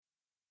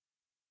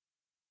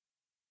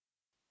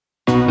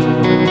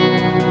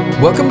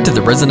Welcome to the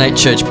Resonate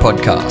Church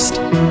podcast.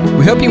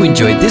 We hope you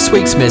enjoyed this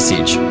week's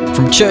message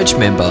from church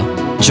member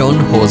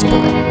John Horsburgh.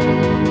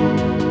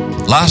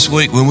 Last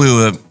week when we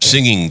were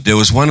singing, there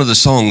was one of the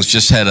songs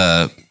just had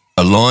a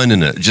line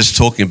in it, just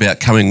talking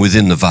about coming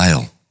within the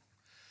veil.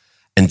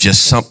 And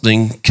just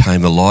something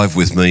came alive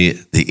with me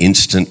the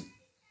instant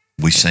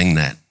we sang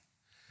that.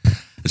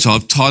 And so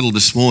I've titled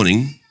this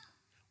morning,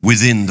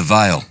 Within the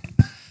Veil.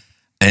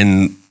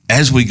 And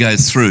as we go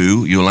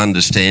through, you'll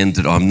understand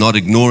that I'm not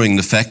ignoring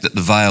the fact that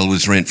the veil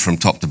was rent from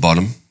top to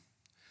bottom,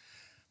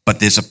 but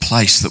there's a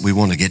place that we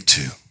want to get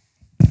to.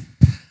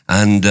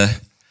 And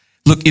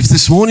look, if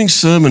this morning's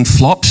sermon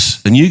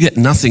flops and you get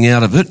nothing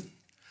out of it,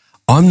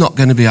 I'm not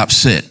going to be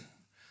upset,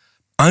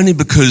 only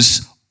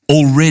because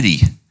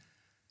already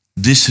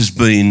this has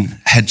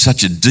had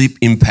such a deep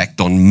impact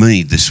on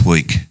me this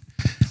week.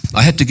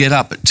 I had to get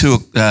up at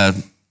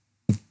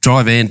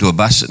drive Anne to a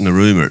bus at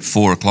Narooma at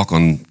 4 o'clock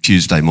on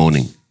Tuesday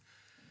morning.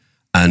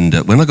 And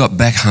when I got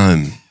back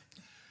home,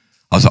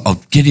 I was like,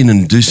 I'll get in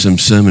and do some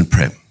sermon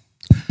prep.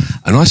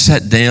 And I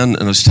sat down,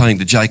 and I was telling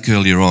to Jake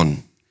earlier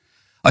on,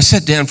 I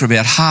sat down for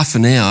about half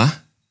an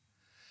hour.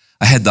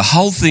 I had the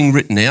whole thing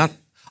written out.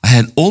 I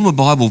had all my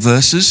Bible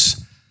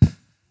verses, and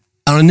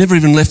I never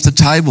even left the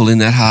table in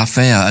that half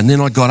hour. And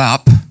then I got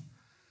up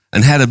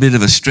and had a bit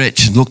of a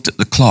stretch and looked at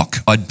the clock.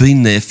 I'd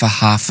been there for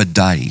half a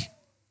day.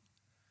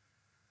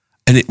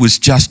 And it was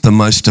just the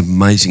most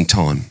amazing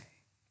time.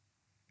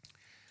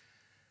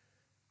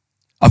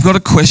 I've got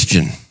a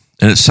question,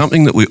 and it's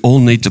something that we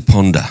all need to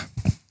ponder.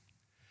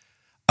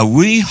 Are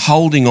we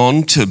holding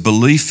on to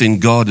belief in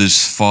God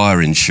as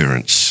fire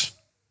insurance?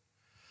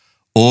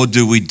 Or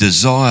do we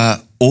desire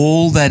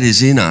all that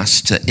is in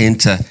us to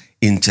enter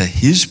into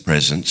His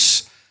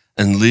presence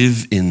and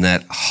live in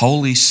that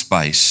holy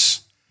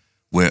space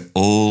where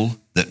all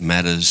that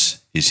matters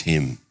is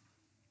Him?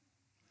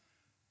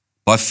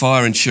 By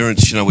fire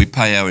insurance, we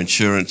pay our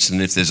insurance, and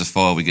if there's a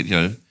fire, we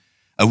get,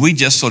 are we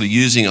just sort of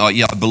using,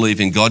 I believe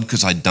in God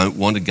because I don't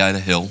want to go to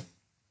hell?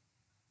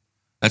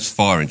 That's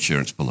fire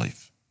insurance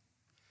belief.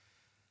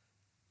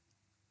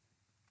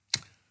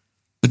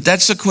 But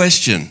that's the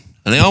question.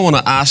 And I want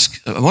to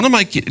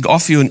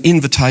offer you an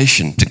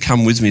invitation to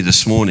come with me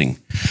this morning.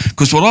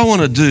 Because what I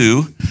want to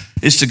do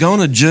is to go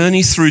on a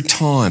journey through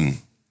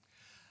time.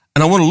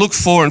 And I want to look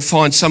for and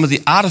find some of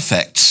the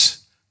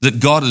artifacts that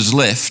God has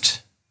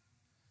left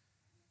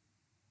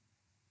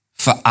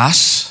for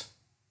us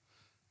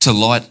to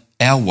light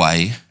our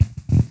way.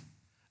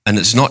 And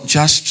it's not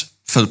just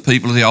for the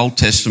people of the Old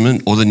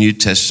Testament or the New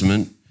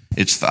Testament.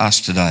 It's for us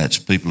today. It's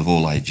people of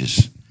all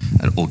ages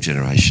and all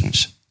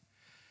generations.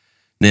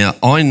 Now,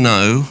 I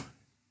know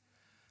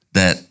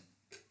that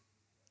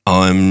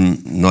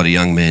I'm not a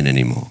young man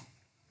anymore.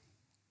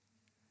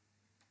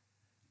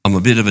 I'm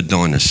a bit of a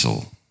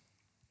dinosaur.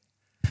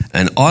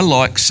 And I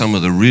like some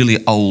of the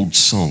really old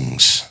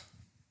songs.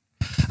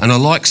 And I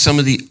like some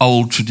of the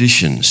old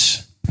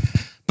traditions.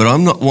 But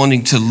I'm not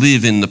wanting to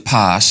live in the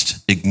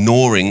past,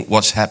 ignoring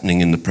what's happening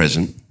in the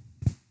present.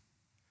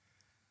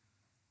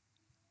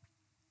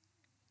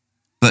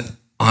 But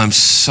I'm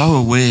so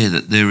aware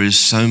that there is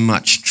so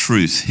much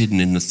truth hidden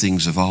in the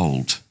things of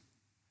old.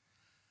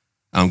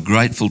 I'm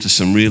grateful to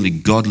some really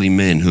godly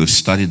men who have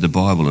studied the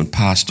Bible and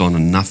passed on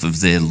enough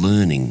of their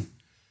learning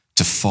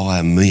to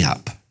fire me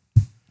up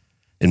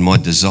in my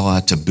desire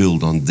to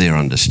build on their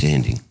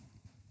understanding.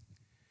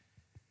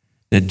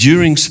 Now,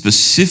 during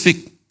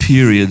specific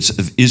periods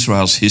of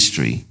Israel's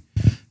history,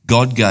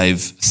 God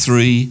gave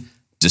three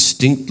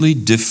distinctly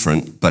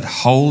different but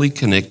wholly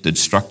connected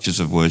structures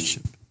of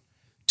worship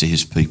to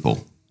His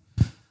people.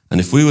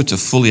 And if we were to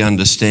fully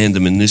understand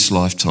them in this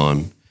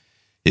lifetime,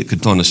 it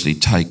could honestly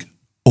take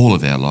all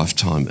of our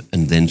lifetime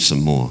and then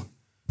some more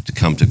to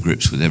come to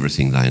grips with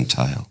everything they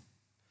entail.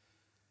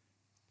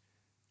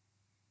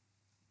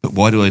 But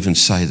why do I even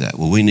say that?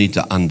 Well, we need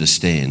to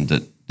understand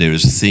that there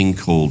is a thing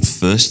called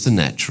first the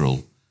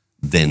natural,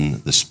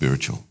 then the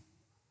spiritual.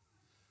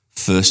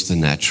 First the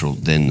natural,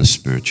 then the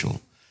spiritual.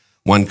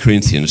 1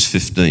 Corinthians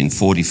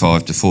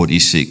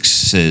 15:45-46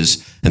 says,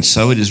 "And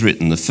so it is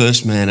written, the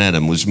first man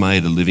Adam was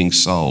made a living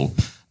soul,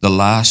 the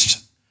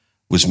last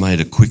was made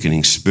a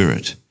quickening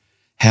spirit.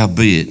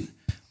 Howbeit,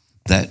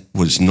 that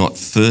was not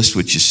first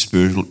which is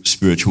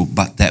spiritual,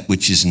 but that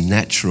which is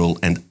natural,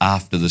 and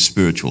after the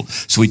spiritual."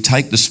 So we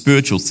take the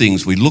spiritual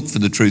things, we look for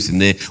the truth in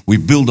there, we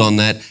build on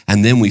that,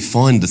 and then we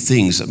find the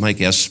things that make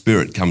our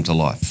spirit come to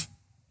life.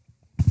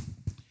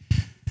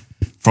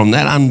 From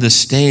that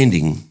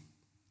understanding,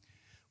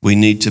 we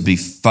need to be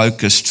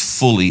focused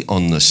fully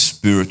on the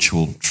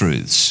spiritual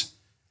truths.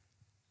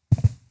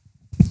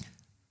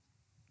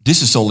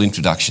 This is all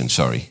introduction,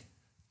 sorry.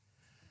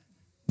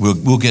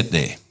 We'll get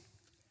there.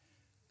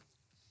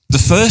 The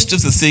first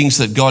of the things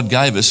that God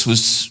gave us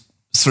was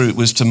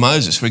to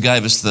Moses, where He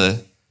gave us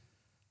the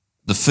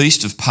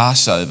feast of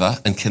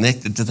Passover, and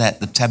connected to that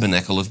the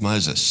tabernacle of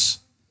Moses.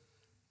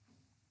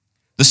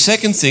 The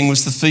second thing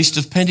was the feast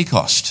of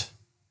Pentecost.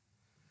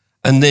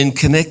 And then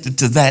connected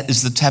to that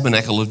is the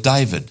tabernacle of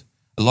David.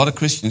 A lot of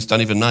Christians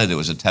don't even know there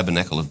was a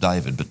tabernacle of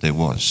David, but there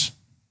was.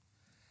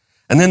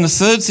 And then the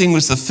third thing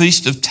was the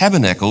Feast of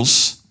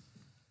Tabernacles.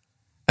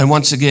 And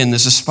once again,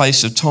 there's a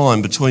space of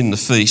time between the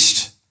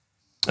feast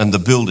and the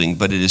building,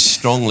 but it is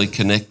strongly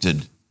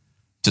connected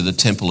to the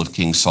temple of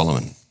King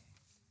Solomon.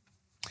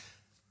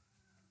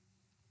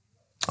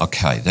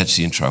 Okay, that's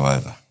the intro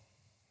over.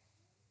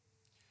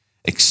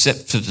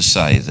 Except for to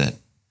say that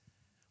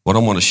what I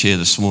want to share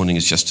this morning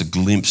is just a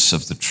glimpse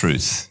of the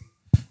truth.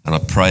 And I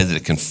pray that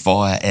it can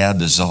fire our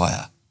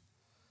desire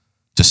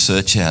to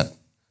search out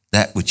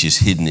that which is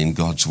hidden in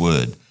God's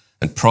word.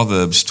 And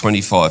Proverbs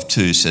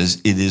 25:2 says,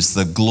 "It is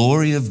the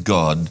glory of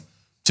God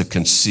to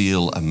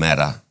conceal a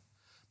matter,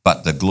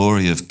 but the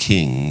glory of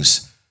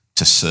kings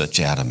to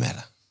search out a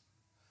matter."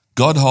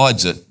 God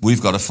hides it,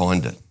 we've got to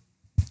find it.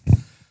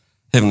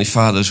 Heavenly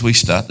Father, as we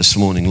start this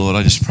morning, Lord,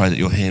 I just pray that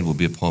your hand will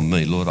be upon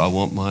me. Lord, I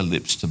want my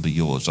lips to be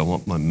yours. I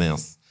want my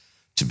mouth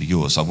to be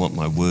yours. I want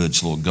my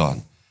words, Lord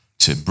God,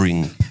 to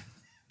bring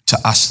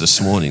to us this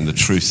morning the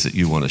truth that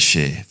you want to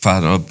share.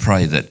 Father, I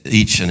pray that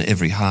each and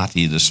every heart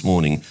here this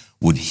morning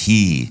would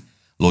hear,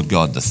 Lord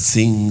God, the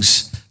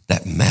things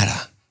that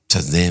matter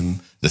to them,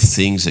 the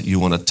things that you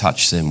want to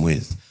touch them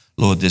with.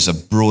 Lord, there's a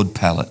broad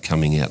palette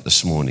coming out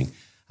this morning.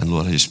 And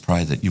Lord, I just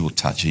pray that you will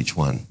touch each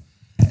one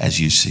as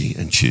you see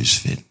and choose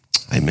fit.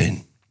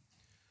 Amen.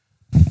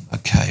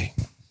 Okay.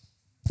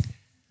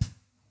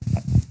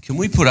 Can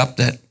we put up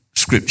that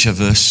scripture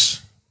verse,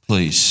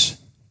 please?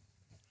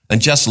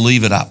 And just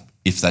leave it up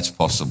if that's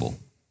possible.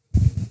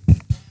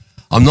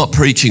 I'm not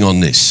preaching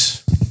on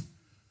this,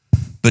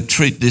 but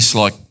treat this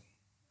like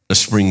a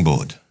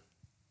springboard.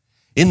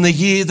 In the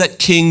year that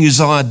King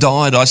Uzziah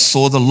died, I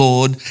saw the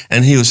Lord,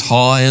 and he was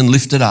high and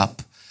lifted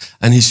up,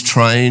 and his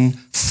train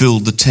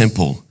filled the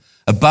temple.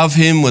 Above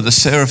him were the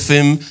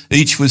seraphim,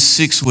 each with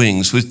 6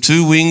 wings. With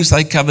 2 wings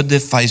they covered their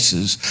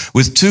faces.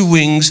 With 2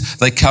 wings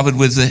they covered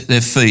with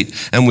their feet.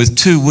 And with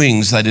 2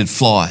 wings they did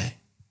fly.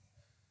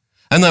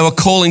 And they were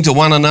calling to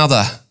one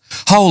another,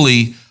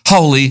 "Holy,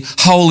 holy,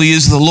 holy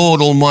is the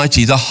Lord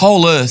Almighty. The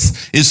whole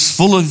earth is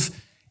full of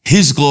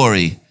his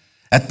glory."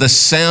 At the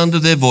sound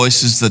of their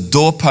voices, the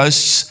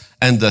doorposts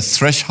and the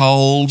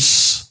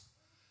thresholds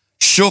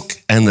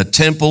shook, and the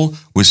temple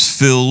was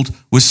filled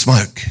with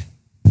smoke.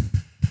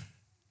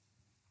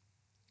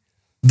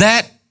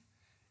 That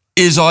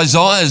is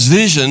Isaiah's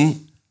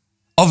vision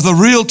of the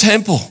real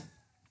temple.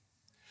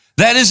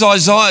 That is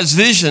Isaiah's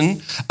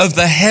vision of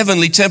the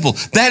heavenly temple.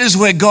 That is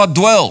where God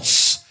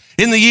dwells.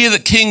 In the year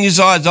that King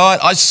Uzziah died,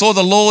 I saw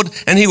the Lord,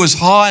 and he was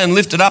high and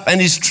lifted up,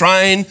 and his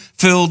train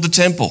filled the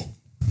temple.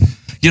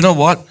 You know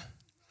what?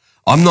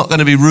 I'm not going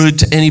to be rude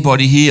to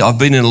anybody here. I've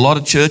been in a lot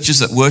of churches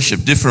that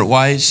worship different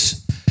ways,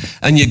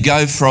 and you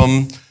go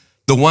from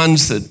the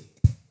ones that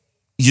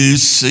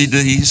use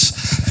CDs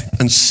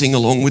and sing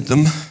along with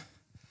them.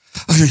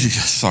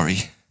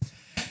 Sorry.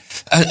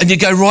 And you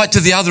go right to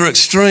the other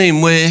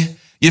extreme where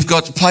you've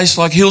got a place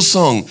like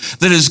Hillsong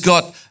that has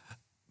got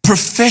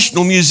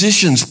professional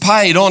musicians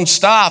paid on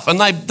staff, and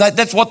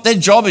that's what their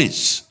job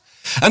is.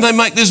 And they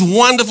make this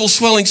wonderful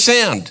swelling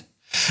sound.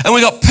 And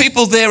we've got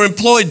people there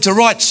employed to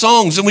write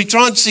songs, and we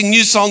try and sing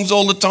new songs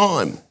all the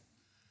time.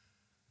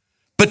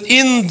 But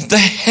in the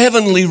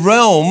heavenly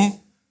realm,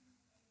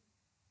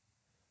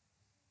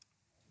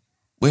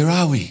 where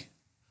are we?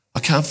 I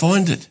can't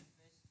find it.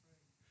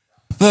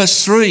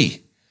 Verse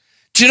 3.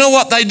 Do you know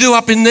what they do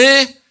up in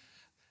there?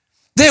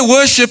 Their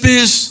worship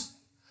is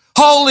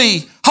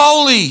holy,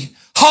 holy,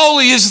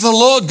 holy is the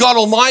Lord God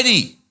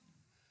Almighty.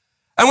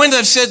 And when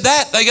they've said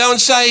that, they go and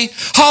say,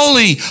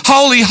 holy,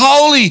 holy,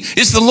 holy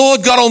is the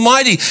Lord God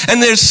Almighty.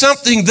 And there's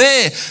something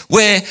there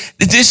where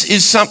this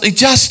is something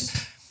just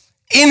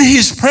in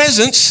his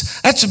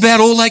presence, that's about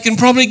all they can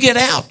probably get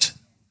out.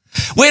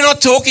 We're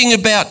not talking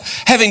about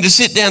having to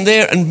sit down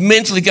there and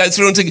mentally go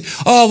through and think,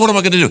 oh, what am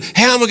I going to do?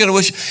 How am I going to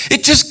worship?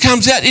 It just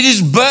comes out. It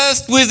is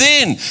birthed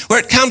within, where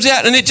it comes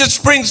out and it just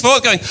springs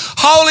forth going,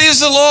 holy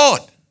is the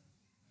Lord.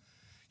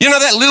 You know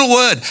that little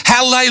word,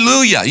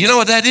 hallelujah. You know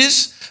what that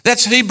is?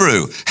 That's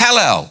Hebrew.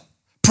 Hallel,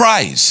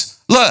 praise.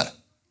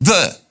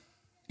 The,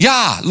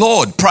 Yah,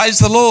 Lord, praise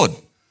the Lord.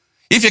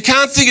 If you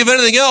can't think of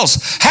anything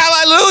else,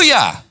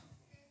 hallelujah.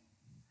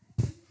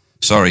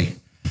 Sorry,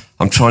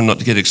 I'm trying not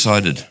to get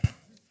excited.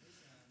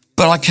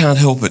 But I can't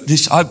help it.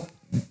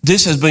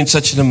 This has been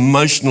such an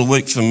emotional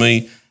week for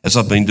me as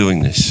I've been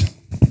doing this.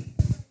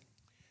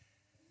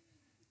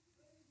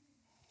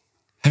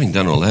 Having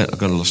done all that, I've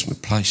got to lost my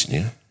place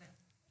now.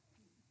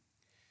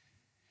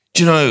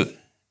 Do you know,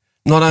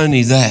 not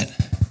only that,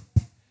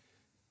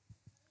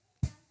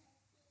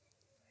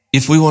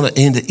 if we want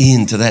to enter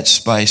into that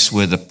space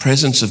where the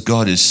presence of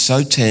God is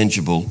so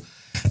tangible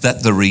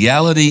that the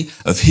reality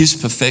of his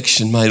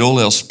perfection made all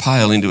else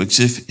pale into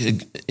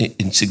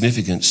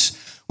insignificance,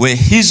 where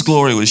his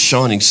glory was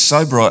shining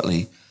so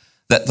brightly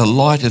that the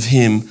light of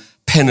him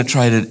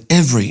penetrated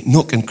every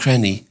nook and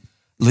cranny,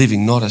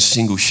 leaving not a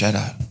single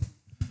shadow.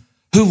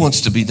 Who wants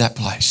to be that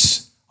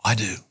place? I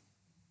do.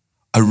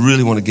 I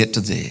really want to get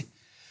to there.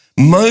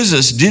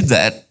 Moses did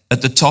that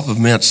at the top of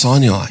Mount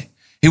Sinai.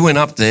 He went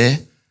up there,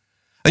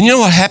 and you know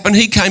what happened?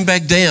 He came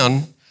back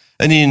down,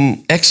 And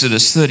in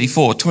Exodus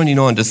 34,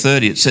 29 to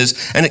 30, it says,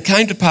 "And it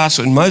came to pass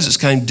when Moses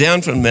came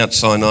down from Mount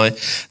Sinai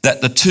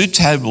that the 2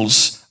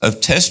 tables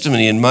of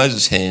testimony in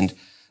Moses' hand,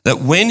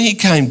 that when he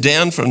came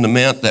down from the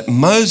mount, that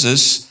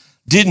Moses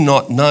did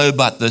not know,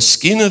 but the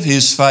skin of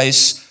his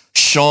face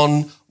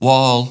shone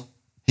while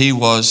he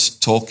was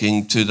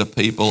talking to the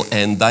people,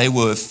 and they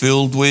were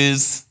filled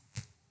with..."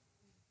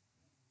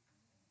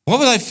 What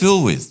were they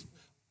filled with?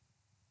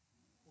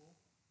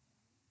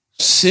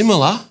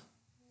 Similar.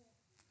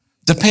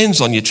 Depends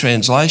on your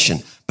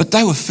translation. But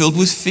they were filled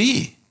with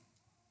fear.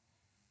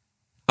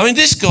 I mean,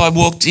 this guy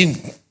walked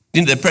into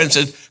their presence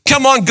and said,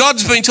 "Come on,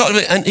 God's been talking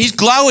to me," and he's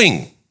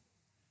glowing.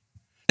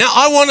 Now,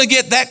 I want to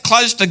get that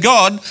close to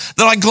God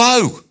that I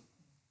glow.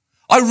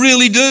 I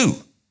really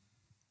do.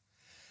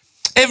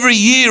 Every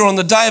year on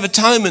the Day of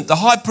Atonement, the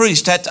high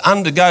priest had to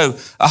undergo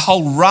a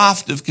whole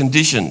raft of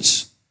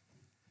conditions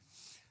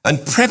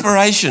and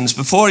preparations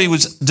before he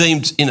was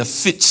deemed in a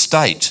fit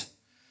state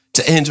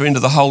to enter into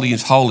the Holy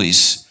of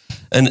Holies.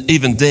 And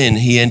even then,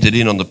 he entered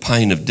in on the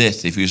pain of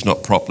death if he was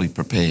not properly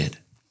prepared.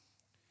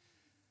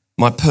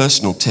 My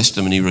personal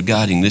testimony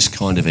regarding this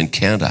kind of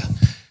encounter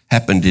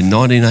happened in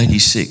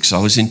 1986. I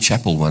was in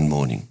chapel one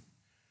morning.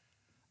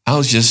 I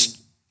was just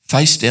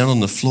face down on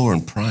the floor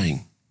and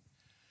praying,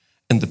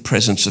 and the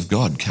presence of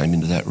God came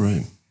into that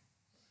room.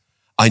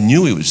 I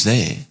knew he was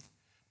there.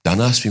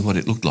 Don't ask me what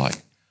it looked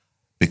like,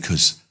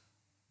 because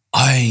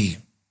I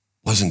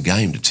wasn't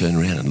game to turn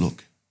around and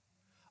look.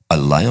 I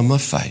lay on my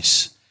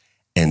face,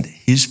 and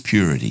his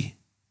purity,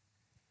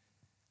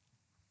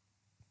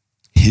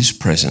 his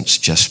presence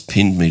just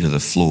pinned me to the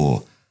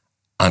floor,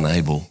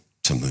 unable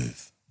to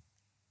move.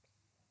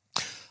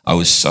 I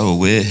was so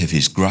aware of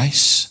his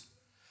grace,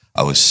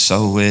 I was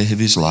so aware of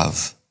his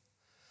love,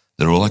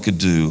 that all I could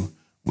do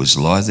was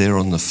lie there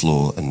on the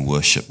floor and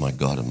worship my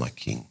God and my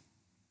King.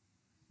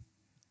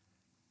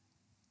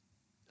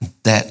 And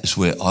that is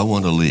where I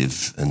want to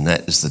live, and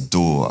that is the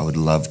door I would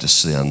love to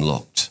see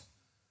unlocked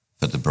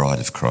for the bride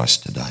of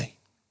Christ today.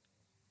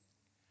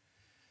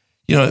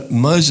 You know,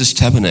 Moses'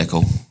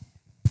 tabernacle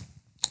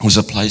was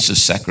a place of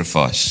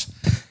sacrifice.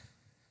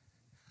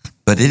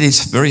 But at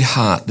its very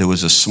heart, there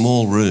was a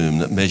small room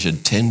that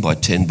measured 10 by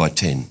 10 by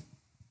 10.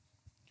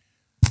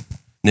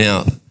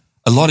 Now,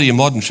 a lot of your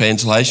modern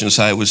translations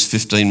say it was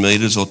 15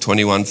 metres or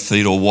 21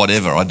 feet or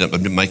whatever. I'm not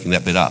making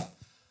that bit up.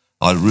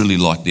 I really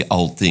like the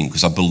old thing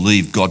because I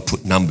believe God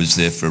put numbers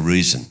there for a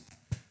reason.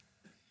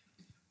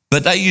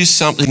 But they use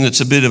something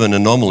that's a bit of an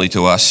anomaly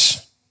to us.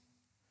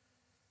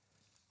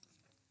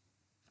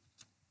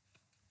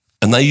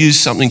 And they use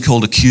something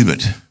called a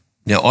cubit.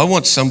 Now, I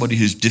want somebody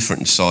who's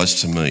different in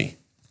size to me.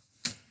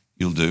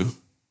 You'll do?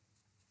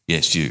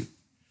 Yes, you.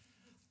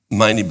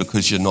 Mainly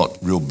because you're not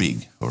real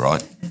big, all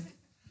right?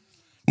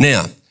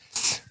 Now,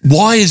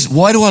 why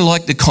do I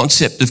like the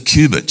concept of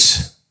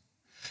cubits?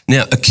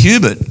 Now, a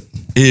cubit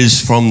is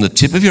from the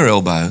tip of your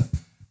elbow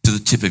to the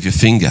tip of your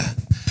finger.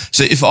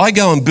 So if I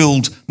go and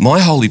build my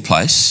holy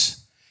place,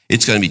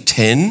 it's going to be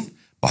 10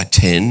 by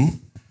 10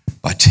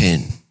 by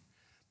 10.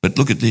 But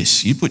look at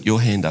this. You put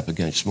your hand up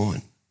against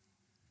mine.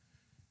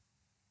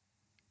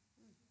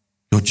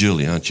 You're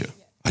Julie, aren't you?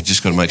 I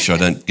just got to make sure I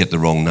don't get the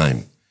wrong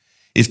name.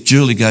 If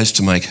Julie goes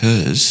to make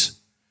hers,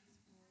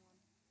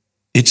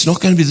 it's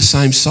not going to be the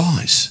same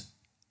size.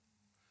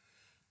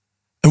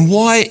 And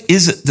why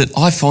is it that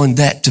I find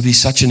that to be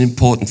such an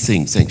important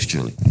thing? Thanks,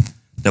 Julie.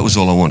 That was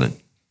all I wanted.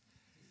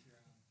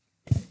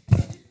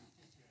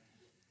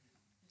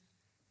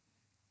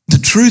 The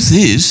truth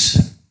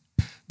is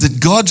that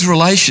God's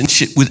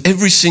relationship with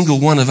every single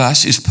one of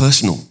us is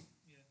personal.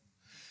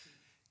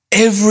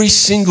 Every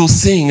single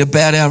thing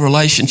about our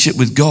relationship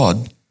with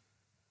God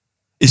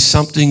is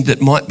something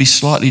that might be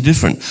slightly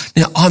different.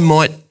 Now, I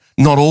might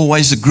not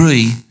always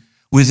agree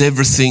with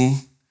everything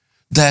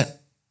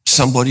that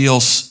somebody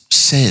else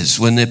says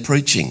when they're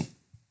preaching.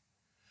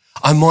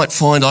 I might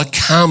find I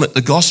come at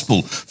the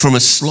gospel from a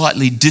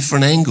slightly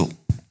different angle.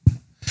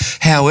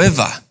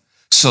 However,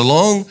 so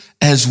long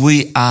as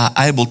we are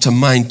able to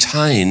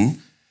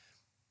maintain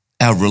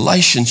our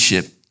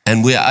relationship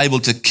and we are able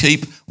to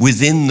keep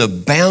within the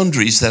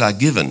boundaries that are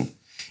given,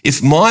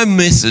 if my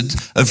method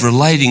of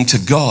relating to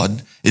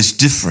God is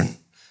different,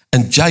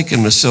 and Jake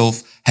and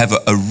myself have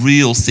a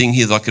real thing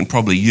here that I can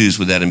probably use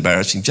without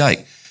embarrassing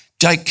Jake.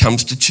 Jake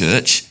comes to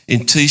church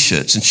in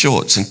T-shirts and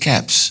shorts and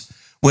caps.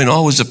 When I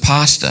was a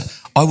pastor,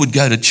 I would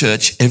go to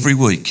church every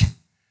week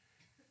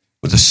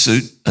with a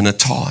suit and a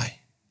tie.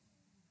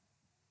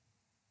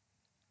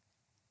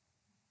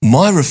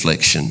 My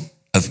reflection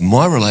of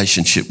my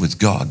relationship with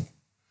God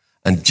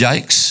and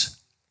Jake's,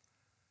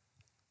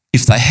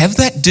 if they have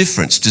that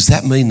difference, does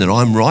that mean that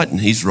I'm right and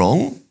he's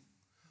wrong?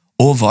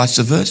 Or vice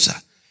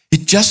versa?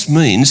 It just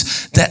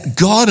means that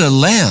God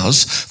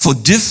allows for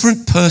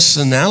different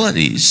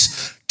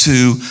personalities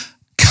to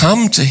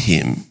come to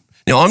him.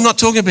 Now, I'm not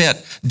talking about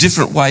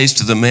different ways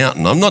to the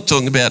mountain. I'm not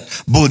talking about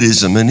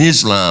Buddhism and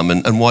Islam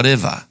and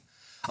whatever.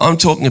 I'm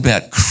talking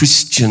about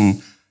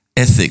Christian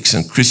ethics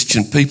and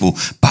Christian people,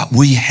 but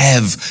we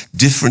have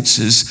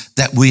differences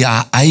that we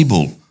are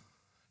able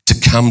to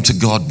come to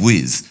God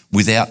with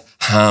without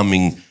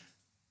harming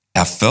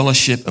our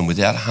fellowship and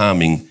without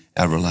harming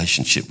our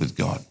relationship with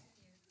God.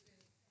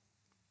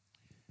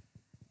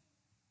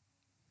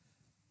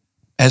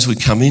 As we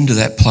come into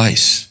that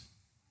place,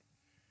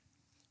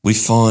 we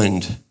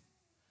find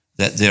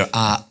that there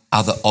are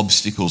other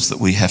obstacles that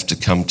we have to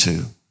come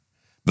to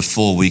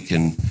before we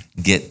can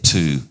get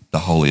to the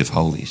Holy of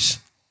Holies.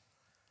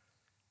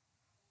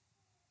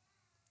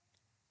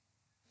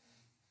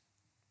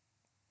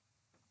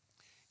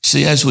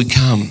 See, as we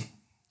come,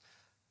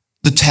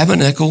 the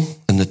tabernacle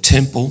and the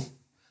temple,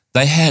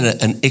 they had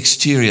an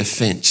exterior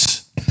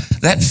fence.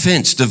 That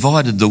fence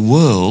divided the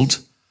world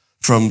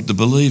from the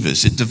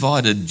believers. It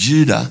divided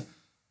Judah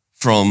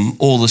from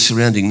all the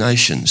surrounding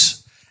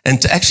nations.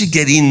 And to actually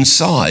get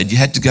inside, you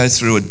had to go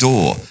through a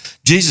door.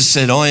 Jesus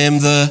said, I am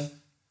the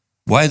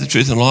way, the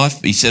truth, and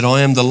life. He said,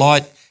 I am the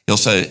light. He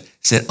also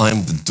said, I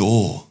am the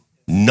door.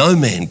 No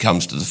man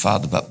comes to the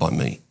Father but by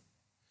me.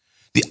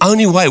 The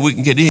only way we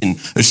can get in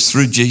is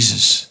through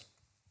Jesus.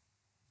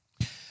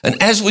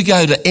 And as we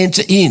go to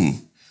enter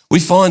in, we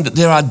find that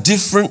there are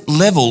different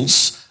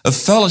levels of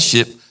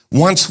fellowship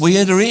once we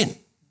enter in.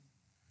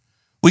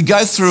 We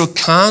go through a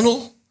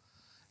carnal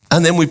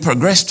and then we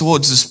progress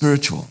towards the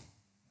spiritual.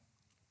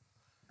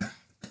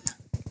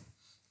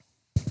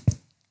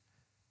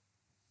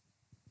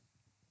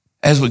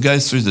 As we go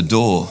through the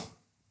door,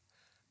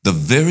 the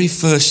very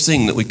first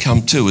thing that we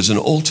come to is an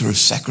altar of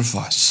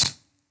sacrifice.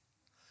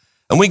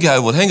 And we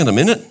go, well, hang on a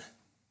minute.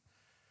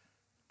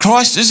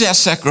 Christ is our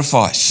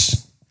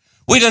sacrifice.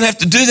 We don't have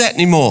to do that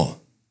anymore.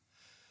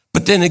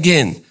 But then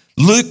again,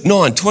 Luke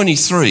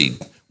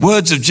 9:23,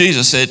 words of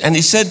Jesus said, and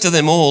he said to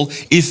them all,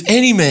 if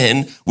any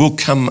man will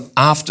come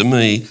after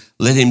me,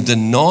 let him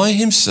deny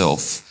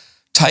himself,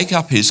 take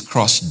up his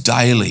cross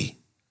daily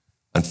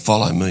and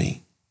follow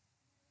me.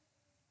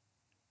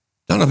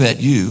 Don't know about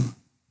you.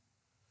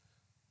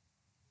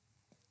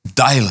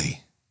 Daily.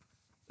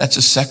 That's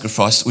a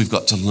sacrifice that we've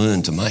got to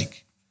learn to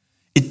make.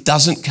 It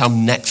doesn't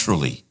come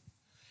naturally.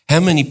 How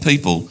many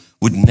people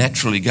would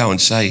naturally go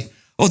and say,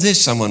 oh, there's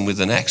someone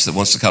with an axe that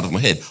wants to cut off my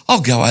head.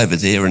 I'll go over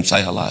there and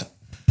say hello.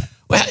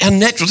 Well, our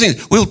natural thing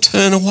is we'll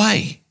turn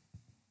away.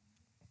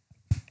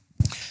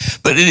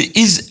 But it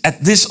is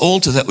at this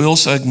altar that we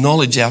also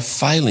acknowledge our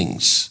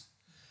failings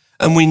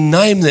and we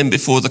name them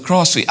before the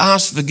cross. We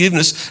ask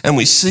forgiveness and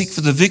we seek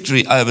for the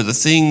victory over the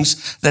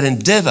things that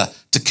endeavour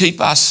to keep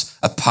us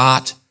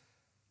apart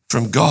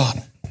from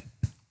God.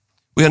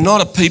 We are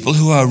not a people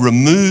who are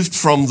removed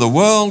from the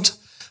world,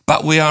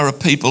 but we are a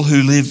people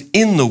who live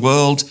in the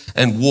world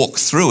and walk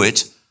through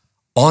it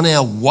on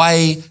our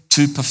way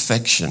to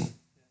perfection.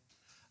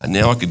 And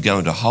now I could go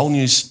into a whole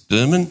new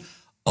sermon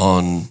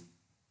on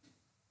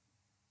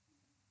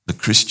the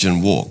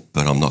Christian walk,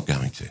 but I'm not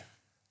going to.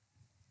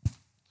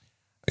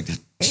 I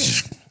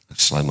just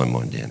slow my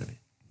mind down a bit.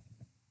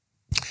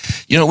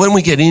 You know, when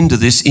we get into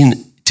this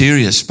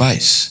interior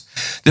space,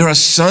 there are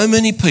so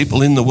many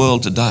people in the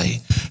world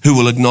today who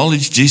will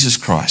acknowledge Jesus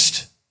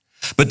Christ,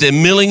 but they're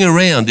milling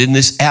around in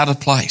this outer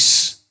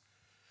place.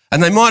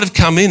 And they might have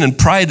come in and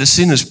prayed a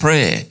sinner's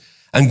prayer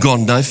and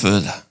gone no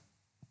further.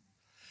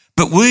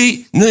 But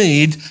we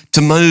need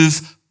to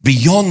move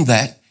beyond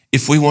that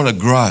if we want to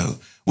grow.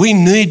 We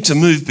need to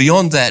move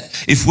beyond that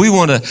if we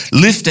want to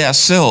lift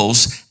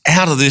ourselves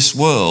out of this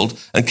world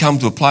and come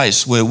to a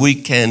place where we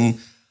can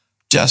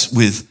just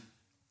with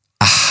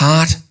a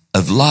heart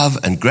of love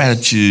and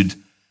gratitude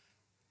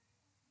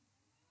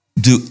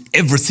do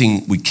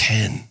everything we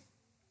can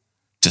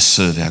to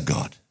serve our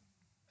God.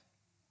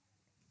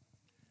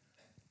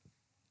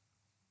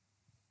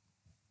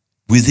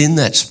 Within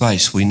that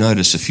space, we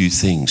notice a few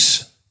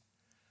things.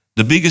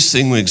 The biggest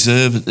thing we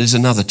observe is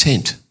another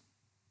tent.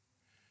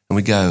 And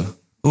we go,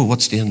 oh,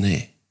 what's down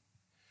there?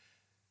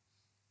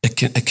 It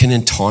can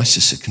entice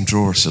us, it can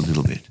draw us a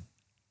little bit.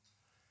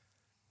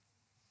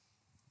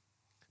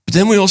 But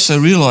then we also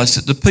realise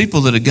that the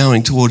people that are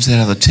going towards that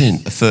other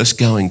tent are first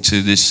going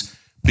to this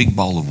big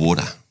bowl of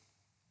water.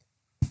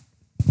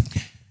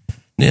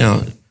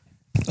 Now,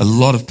 a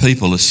lot of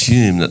people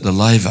assume that the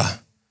laver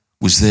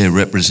was there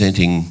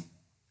representing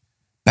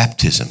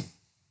baptism.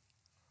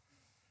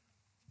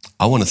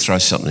 I want to throw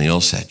something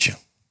else at you.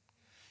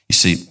 You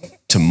see,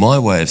 to my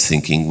way of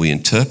thinking, we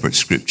interpret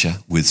Scripture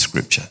with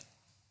Scripture.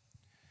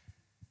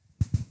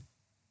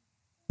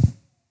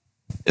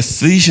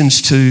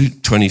 Ephesians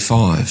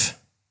 2:25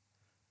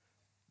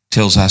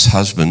 tells us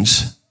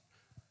husbands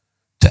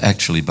to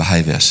actually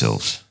behave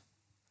ourselves.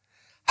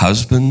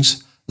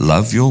 Husbands,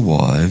 love your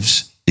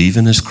wives,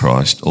 even as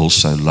Christ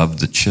also loved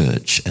the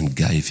church and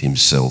gave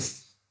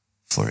himself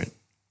for it.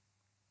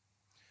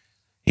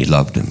 He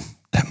loved them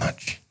that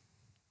much.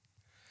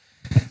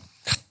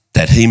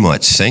 That he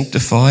might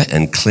sanctify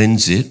and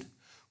cleanse it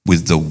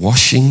with the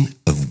washing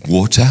of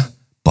water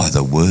by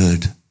the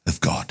word of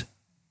God.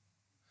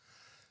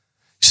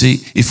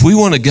 See, if we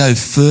want to go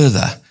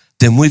further,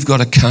 then we've got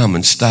to come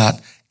and start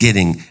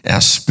getting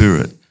our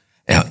spirit,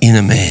 our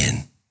inner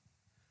man,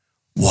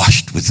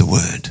 washed with the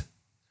word.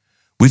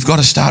 We've got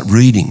to start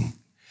reading.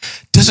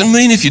 Doesn't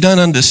mean if you don't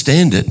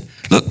understand it.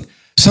 Look,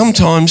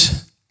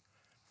 Sometimes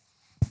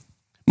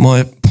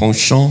my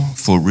penchant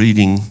for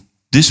reading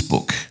this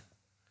book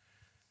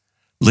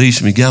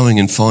leaves me going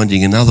and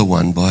finding another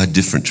one by a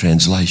different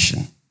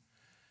translation.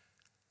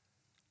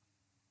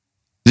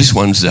 This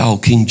one's the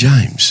old King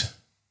James.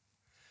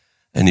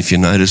 And if you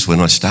notice, when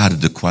I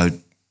started to quote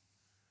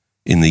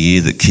in the year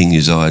that King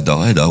Uzziah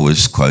died, I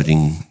was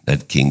quoting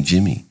that King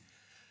Jimmy.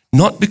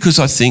 Not because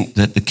I think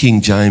that the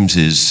King James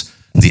is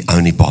the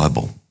only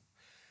Bible,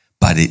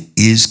 but it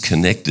is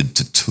connected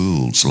to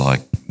tools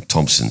like the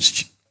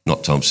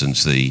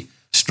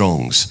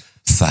Strong's,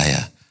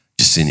 Thayer,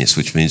 Gesenius,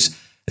 which means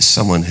as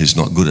someone who's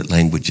not good at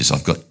languages,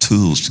 I've got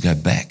tools to go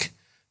back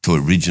to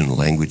original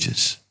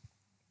languages.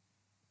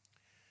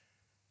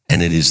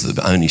 And it is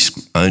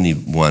the only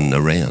one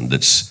around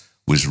that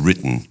was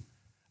written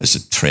as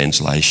a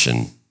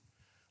translation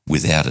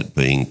without it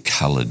being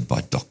coloured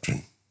by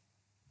doctrine.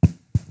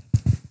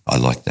 I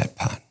like that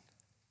part.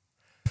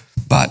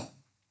 But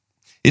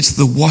it's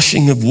the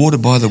washing of water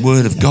by the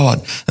word of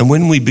God. And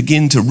when we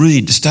begin to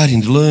read,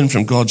 starting to learn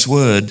from God's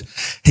word,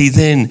 he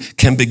then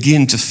can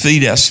begin to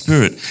feed our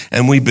spirit,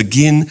 and we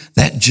begin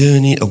that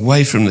journey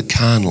away from the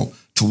carnal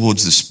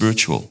towards the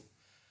spiritual.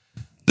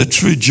 The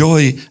true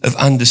joy of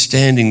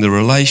understanding the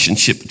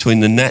relationship between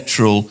the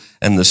natural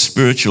and the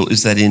spiritual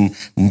is that in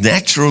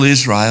natural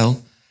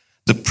Israel,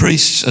 the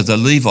priests are the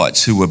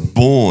Levites who were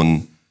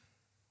born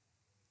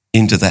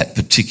into that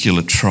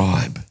particular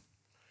tribe.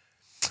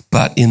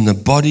 But in the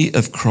body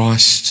of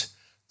Christ,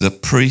 the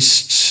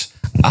priests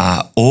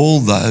are all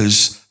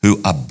those who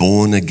are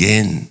born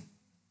again.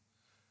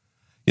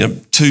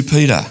 1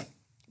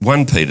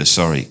 Peter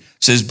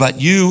says, but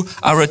you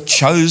are a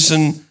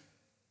chosen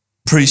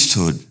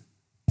priesthood.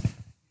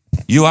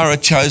 You are a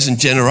chosen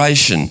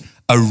generation,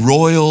 a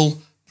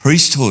royal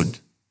priesthood,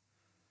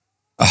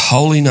 a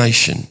holy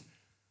nation,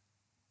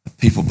 a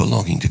people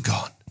belonging to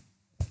God.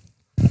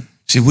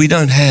 See, we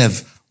don't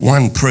have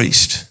one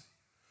priest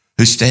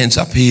who stands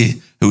up here,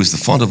 who is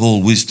the font of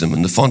all wisdom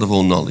and the font of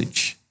all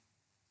knowledge.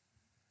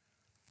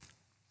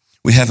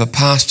 We have a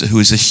pastor who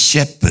is a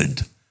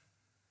shepherd,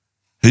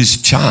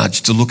 who's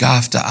charged to look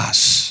after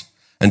us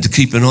and to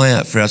keep an eye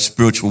out for our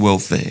spiritual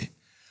welfare.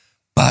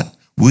 But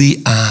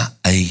we are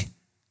a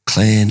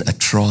clan, a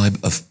tribe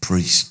of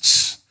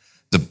priests.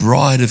 The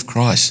bride of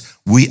Christ,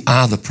 we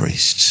are the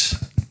priests.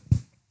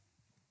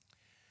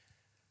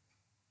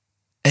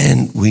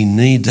 And we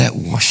need that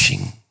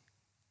washing.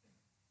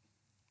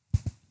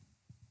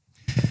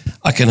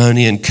 I can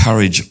only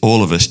encourage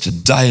all of us to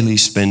daily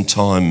spend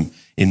time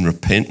in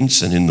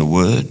repentance and in the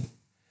word.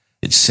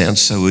 It sounds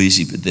so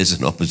easy, but there's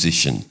an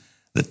opposition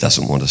that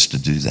doesn't want us to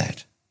do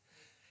that.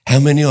 How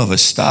many of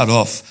us start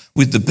off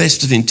with the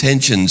best of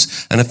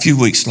intentions, and a few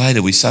weeks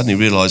later we suddenly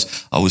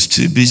realise, I was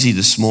too busy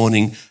this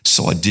morning,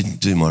 so I didn't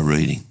do my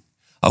reading.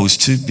 I was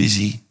too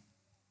busy.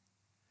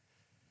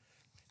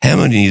 How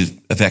many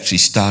have actually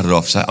started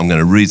off saying, I'm going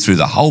to read through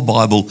the whole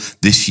Bible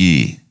this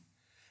year?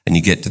 And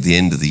you get to the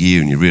end of the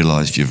year and you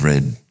realise you've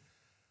read,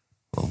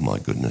 oh my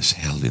goodness,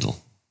 how little.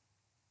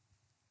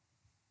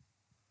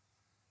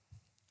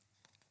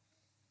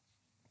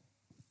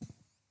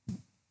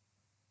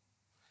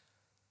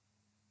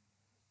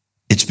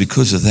 It's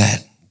because of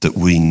that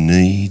we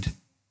need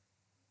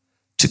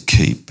to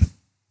keep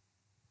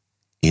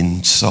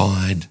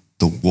inside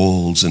the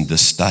walls and to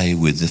stay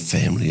with the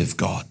family of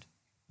God.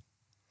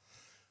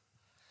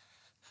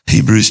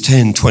 Hebrews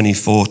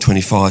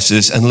 10:24-25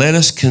 says, and let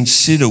us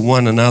consider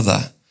one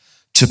another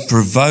to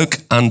provoke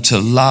unto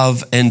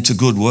love and to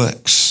good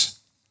works,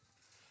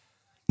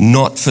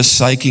 not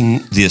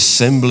forsaking the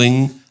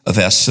assembling of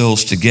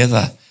ourselves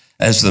together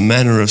as the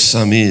manner of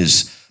some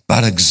is,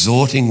 but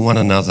exhorting one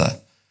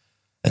another,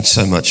 and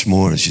so much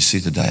more as you see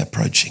the day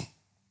approaching.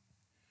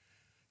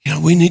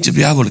 We need to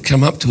be able to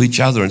come up to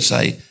each other and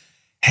say,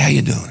 how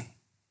you doing?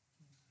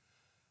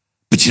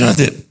 But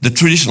the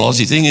traditional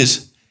Aussie thing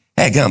is,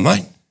 how you going,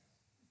 mate?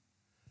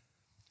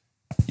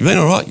 You been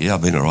all right? Yeah,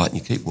 I've been all right, and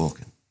you keep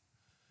walking.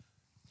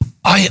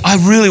 I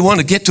really want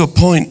to get to a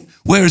point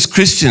where as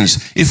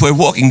Christians, if we're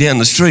walking down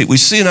the street, we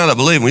see another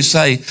believer and we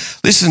say,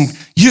 listen,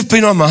 you've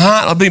been on my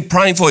heart, I've been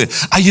praying for you.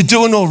 Are you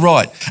doing all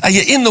right? Are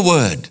you in the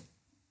Word?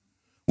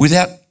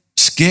 Without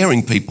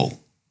scaring people.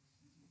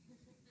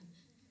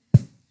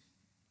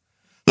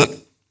 Look,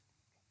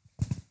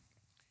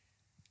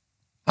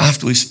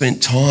 after we've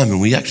spent time and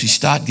we actually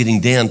start getting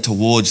down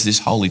towards this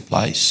holy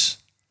place,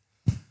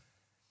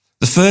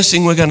 the first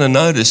thing we're going to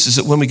notice is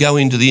that when we go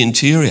into the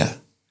interior,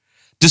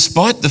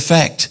 despite the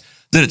fact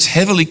that it's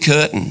heavily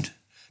curtained,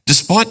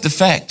 despite the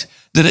fact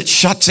that it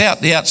shuts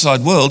out the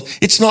outside world,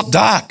 it's not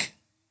dark.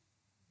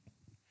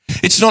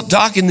 It's not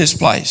dark in this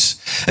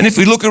place. And if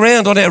we look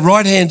around on our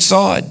right-hand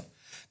side,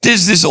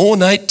 there's this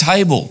ornate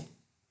table,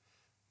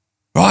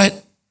 right?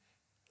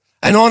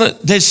 And on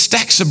it, there's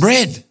stacks of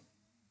bread.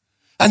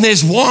 And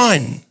there's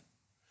wine.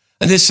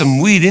 And there's some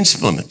weird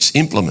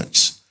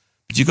implements.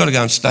 But you've got to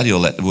go and study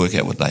all that to work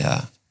out what they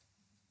are.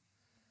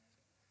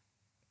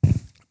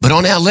 But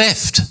on our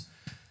left,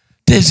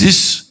 there's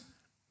this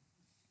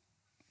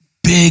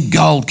big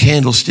gold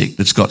candlestick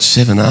that's got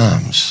 7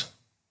 arms.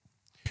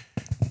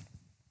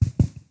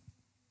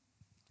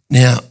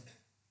 Now,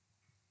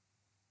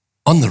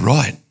 on the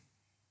right,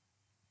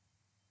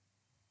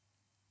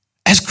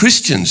 as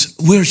Christians,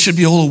 we should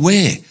be all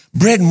aware,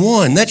 bread and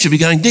wine, that should be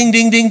going ding,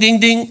 ding, ding, ding,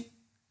 ding.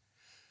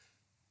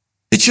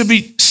 It should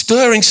be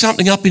stirring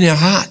something up in our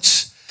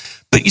hearts.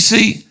 But you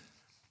see,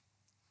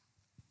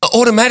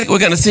 automatically we're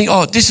going to think,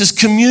 oh, this is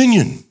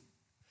communion.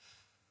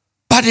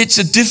 But it's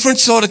a different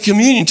sort of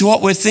communion to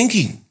what we're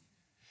thinking.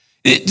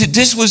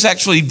 This was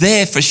actually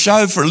there for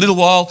show for a little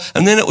while,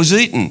 and then it was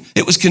eaten.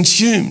 It was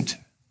consumed.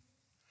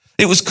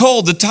 It was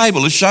called the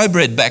table of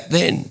showbread back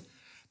then.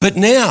 But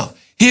now,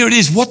 here it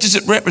is. What does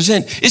it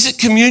represent? Is it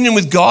communion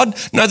with God?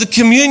 No, the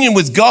communion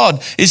with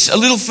God is a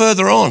little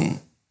further on.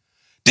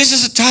 This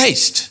is a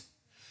taste.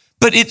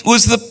 But it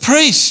was the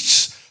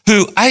priests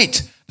who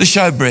ate the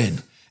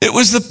showbread. It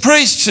was the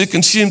priests who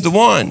consumed the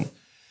wine.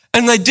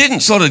 And they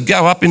didn't sort of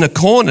go up in a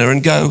corner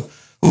and go,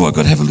 oh, I've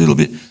got to have a little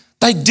bit.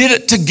 They did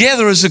it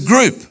together as a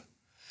group.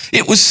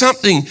 It was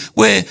something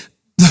where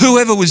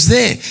whoever was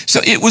there. So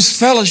it was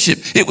fellowship.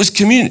 It was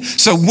communion.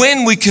 So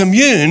when we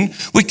commune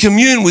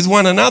with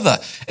one another.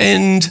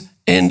 And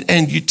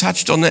you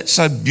touched on that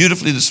so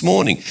beautifully this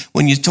morning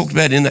when you talked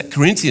about in that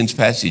Corinthians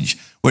passage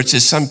where it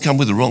says some come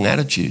with the wrong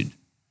attitude.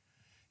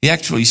 He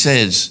actually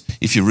says,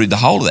 if you read the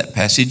whole of that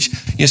passage,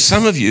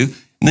 some of you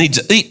need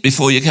to eat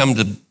before you come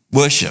to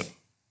worship.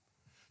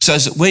 So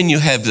that when you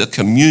have the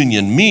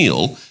communion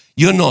meal,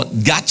 you're not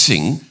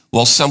gutsing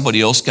while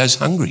somebody else goes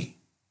hungry.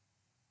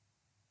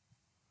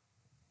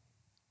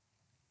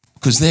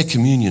 Because their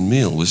communion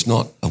meal was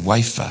not a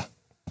wafer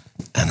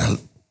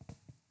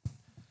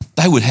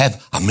they would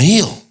have a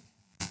meal,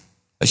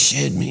 a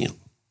shared meal.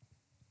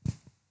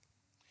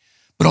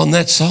 But on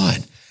that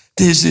side,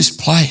 there's this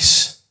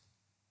place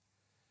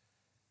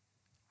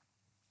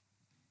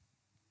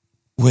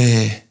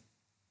where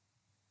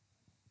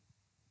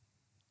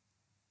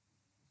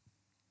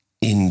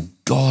in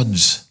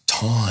God's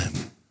time,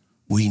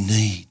 we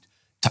need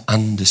to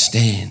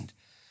understand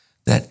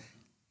that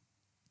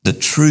the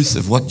truth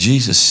of what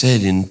Jesus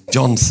said in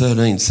John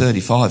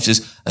 13:35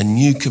 says, a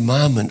new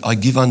commandment I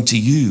give unto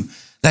you,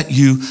 that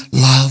you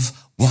love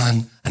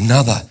one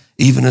another,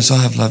 even as I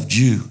have loved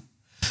you.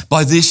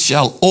 By this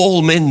shall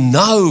all men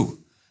know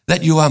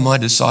that you are my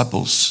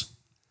disciples.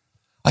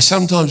 I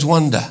sometimes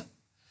wonder,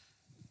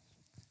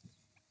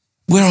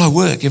 where I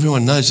work,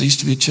 everyone knows I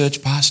used to be a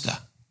church pastor.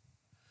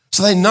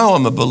 So they know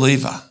I'm a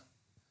believer.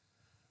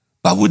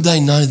 But would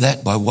they know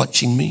that by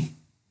watching me?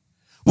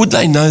 Would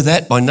they know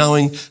that by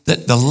knowing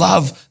that the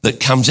love that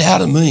comes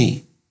out of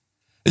me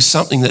is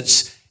something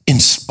that's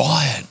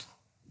inspired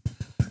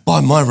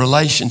by my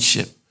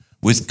relationship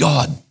with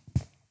God?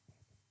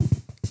 And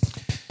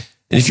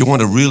if you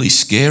want a really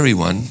scary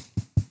one,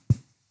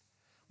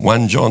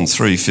 1 John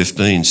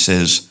 3:15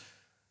 says,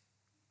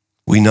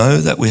 we know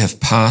that we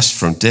have passed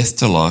from death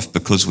to life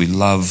because we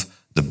love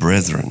the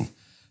brethren.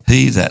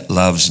 He that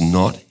loves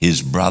not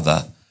his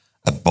brother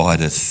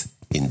abideth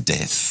in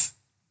death.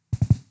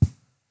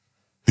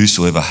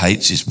 Whosoever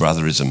hates his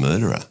brother is a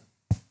murderer.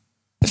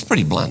 That's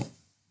pretty blunt.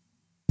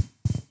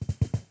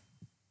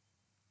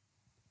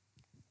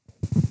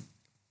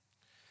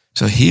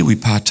 So here we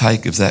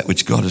partake of that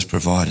which God has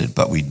provided,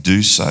 but we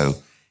do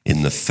so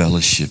in the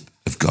fellowship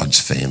of God's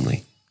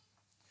family.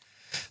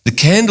 The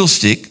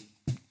candlestick,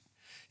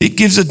 it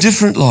gives a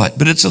different light,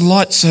 but it's a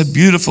light so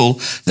beautiful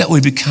that we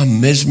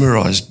become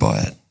mesmerised by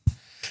it.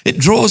 It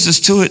draws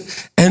us to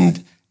it,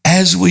 and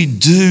as we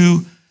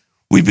do,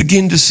 we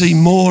begin to see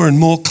more and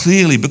more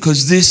clearly,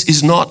 because this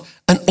is not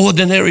an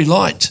ordinary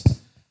light.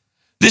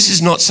 This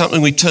is not something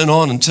we turn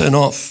on and turn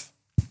off.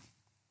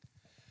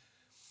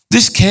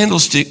 This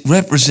candlestick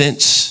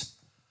represents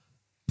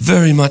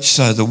very much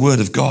so the Word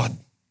of God,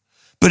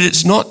 but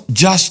it's not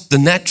just the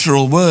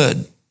natural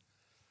Word.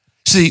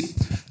 See,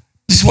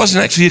 this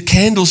wasn't actually a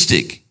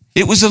candlestick.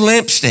 It was a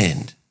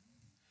lampstand.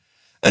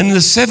 And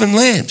the 7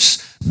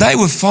 lamps, they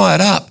were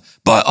fired up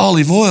by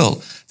olive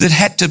oil that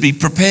had to be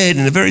prepared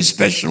in a very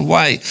special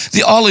way.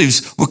 The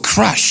olives were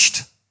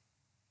crushed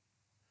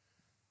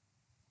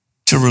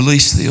to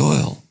release the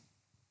oil.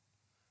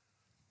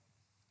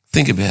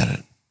 Think about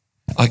it.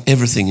 Like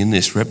everything in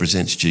this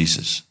represents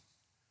Jesus.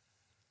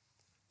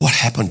 What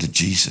happened to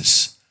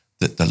Jesus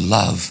that the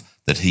love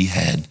that he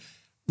had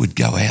would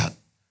go out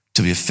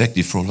to be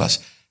effective for all of us?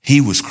 He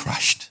was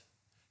crushed.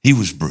 He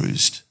was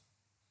bruised.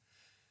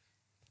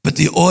 But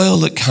the oil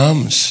that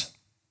comes,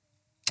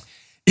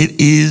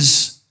 it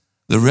is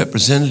the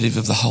representative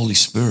of the Holy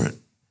Spirit.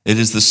 It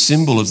is the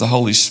symbol of the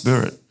Holy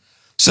Spirit.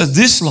 So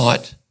this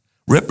light,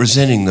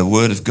 representing the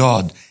Word of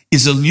God,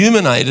 is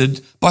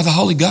illuminated by the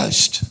Holy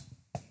Ghost.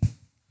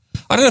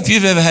 I don't know if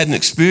you've ever had an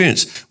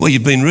experience where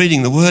you've been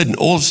reading the Word and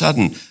all of a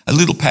sudden a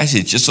little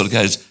passage just sort of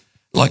goes,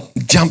 like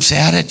jumps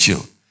out at you.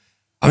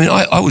 I mean,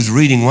 I was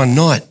reading one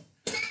night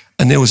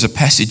and there was a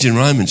passage in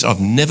Romans. I've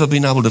never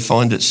been able to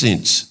find it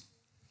since.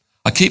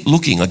 I keep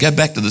looking. I go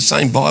back to the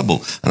same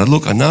Bible and I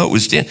look, I know it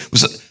was down.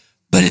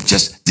 But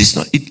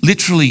it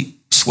literally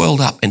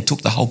swelled up and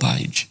took the whole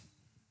page.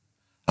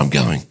 I'm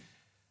going,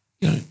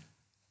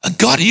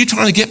 God, are you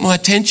trying to get my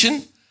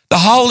attention? The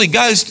Holy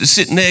Ghost is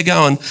sitting there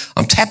going,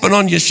 I'm tapping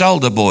on your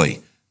shoulder, boy.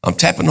 I'm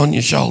tapping on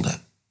your shoulder.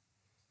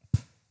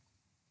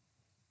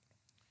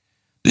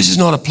 This is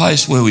not a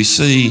place where we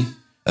see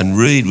and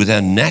read with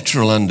our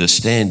natural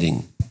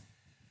understanding,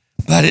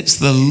 but it's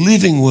the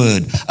living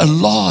word,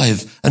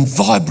 alive and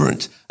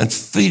vibrant and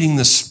feeding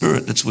the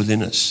spirit that's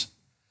within us.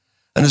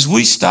 And as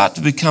we start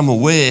to become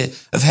aware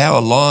of how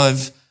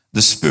alive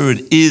the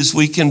spirit is,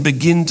 we can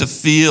begin to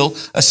feel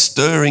a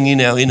stirring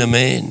in our inner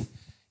man,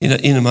 in our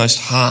innermost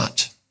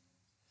heart.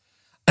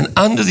 And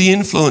under the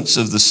influence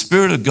of the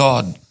Spirit of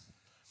God,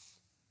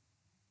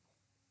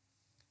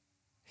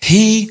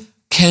 He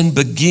can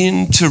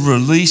begin to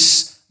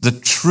release the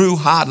true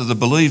heart of the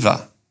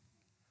believer.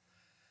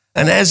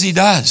 And as He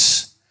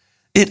does,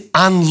 it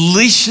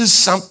unleashes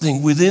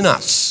something within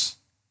us.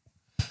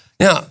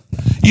 Now,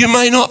 you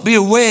may not be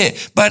aware,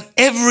 but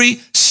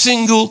every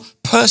single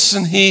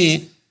person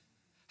here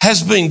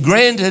has been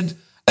granted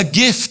a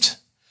gift,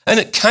 and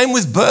it came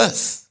with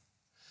birth.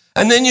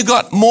 And then you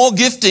got more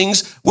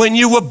giftings when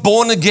you were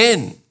born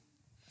again.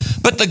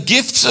 But the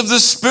gifts of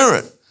the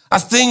Spirit are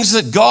things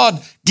that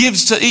God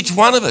gives to each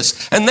one of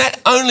us. And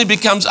that only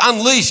becomes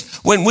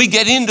unleashed when we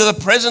get into the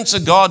presence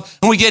of God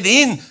and we get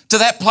into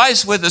that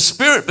place where the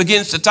Spirit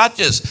begins to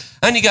touch us.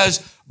 And He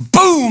goes,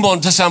 boom,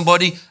 onto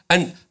somebody.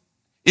 And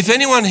if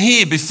anyone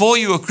here before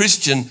you were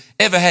Christian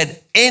ever had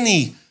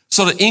any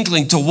sort of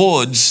inkling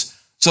towards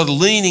sort of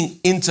leaning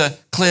into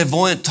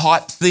clairvoyant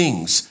type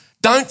things,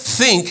 don't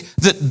think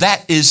that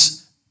that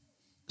is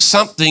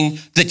something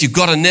that you've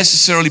got to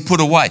necessarily put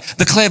away.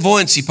 The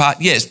clairvoyancy part,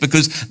 yes,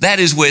 because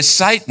that is where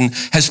Satan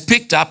has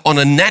picked up on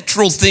a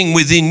natural thing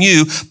within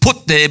you,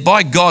 put there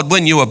by God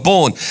when you were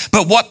born.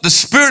 But what the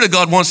Spirit of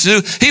God wants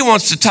to do, He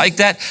wants to take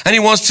that and He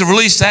wants to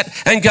release that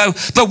and go,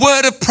 the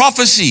word of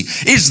prophecy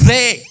is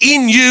there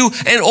in you,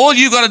 and all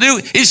you got to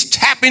do is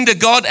tap into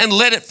God and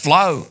let it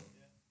flow.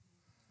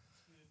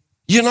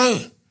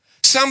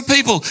 Some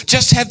people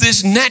just have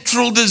this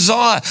natural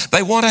desire.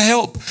 They want to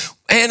help.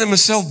 Anne and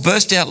myself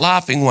burst out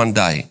laughing one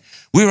day.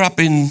 We were up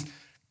in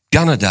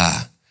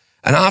Gunnedah,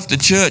 and after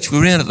church, we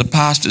were around at the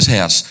pastor's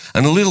house,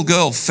 and a little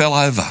girl fell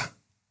over,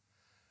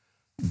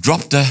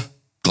 dropped a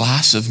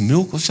glass of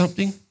milk or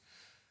something,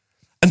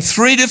 and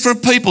 3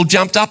 different people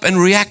jumped up and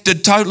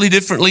reacted totally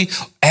differently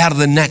out of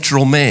the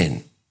natural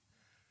man.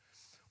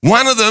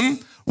 One of them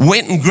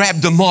went and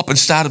grabbed a mop and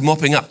started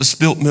mopping up the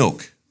spilt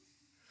milk.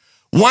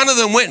 One of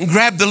them went and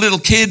grabbed the little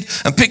kid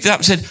and picked it up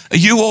and said, are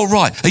you all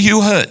right? Are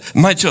you hurt?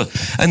 Made sure.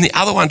 And the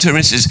other one turned around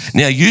and says,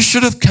 now you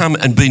should have come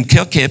and been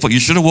careful. You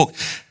should have walked.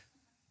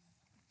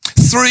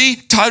 3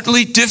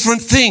 totally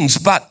different things,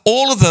 but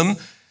all of them,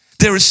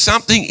 there is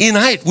something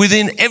innate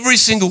within every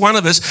single one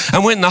of us.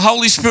 And when the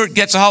Holy Spirit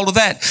gets a hold of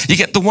that, you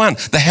get the one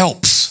that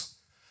helps.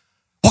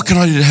 What can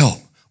I do to help?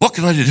 What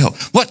can I do to help?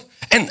 What?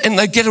 And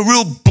they get a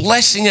real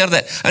blessing out of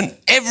that. And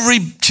every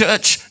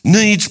church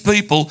needs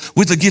people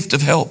with the gift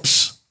of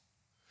helps.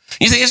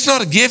 You think it's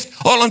not a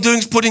gift? All I'm doing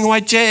is putting away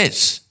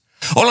chairs.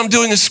 All I'm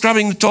doing is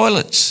scrubbing the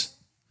toilets.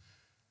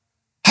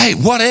 Hey,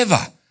 whatever.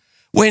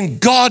 When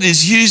God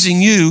is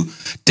using you,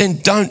 then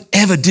don't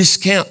ever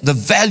discount the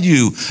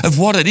value of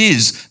what it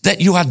is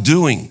that you are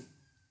doing.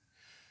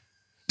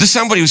 There's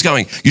somebody who's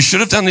going, you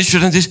should have done this,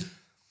 should have done this.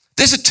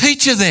 There's a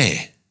teacher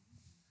there.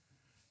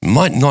 It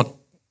might not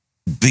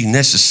be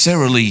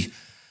necessarily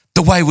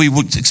the way we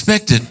would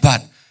expect it,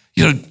 but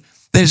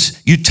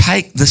you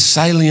take the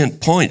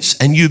salient points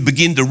and you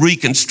begin to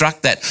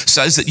reconstruct that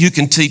so that you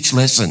can teach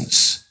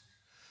lessons.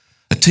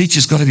 A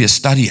teacher's got to be a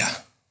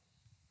studier.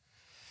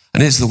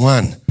 And there's the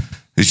one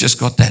who's just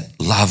got that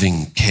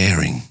loving,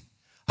 caring,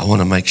 I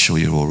want to make sure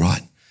you're all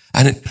right.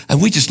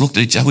 And we just looked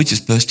at each other, we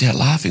just burst out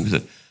laughing with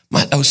it.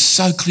 Mate, that was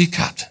so clear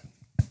cut.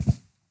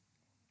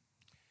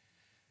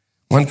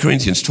 1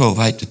 Corinthians 12,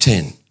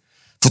 8-10.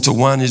 For to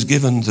one is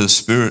given the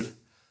Spirit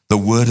the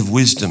word of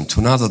wisdom,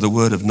 to another the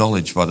word of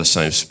knowledge by the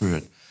same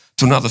Spirit,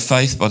 to another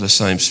faith by the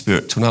same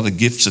Spirit, to another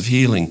gifts of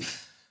healing,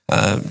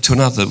 to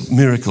another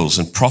miracles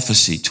and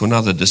prophecy, to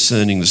another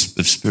discerning of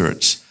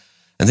spirits,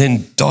 and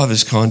then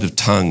diverse kind of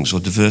tongues,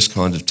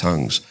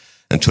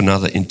 and to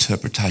another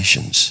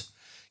interpretations.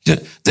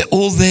 They're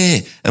all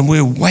there, and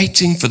we're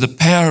waiting for the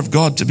power of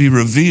God to be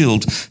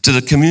revealed to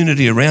the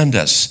community around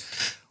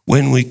us.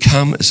 When we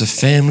come as a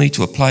family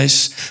to a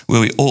place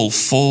where we all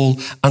fall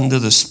under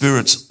the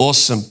Spirit's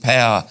awesome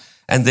power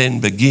and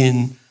then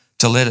begin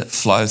to let it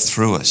flow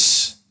through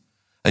us.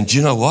 And do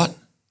you know what?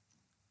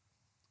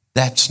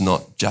 That's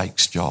not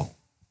Jake's job.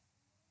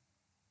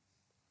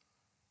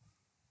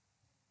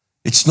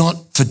 It's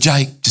not for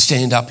Jake to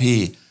stand up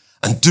here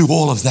and do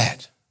all of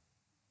that.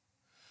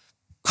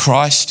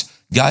 Christ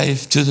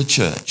gave to the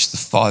church the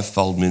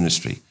 5-fold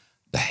ministry,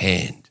 the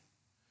hand.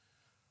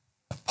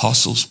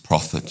 Apostles,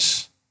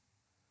 prophets,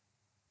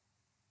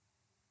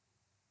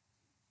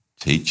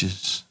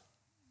 teachers,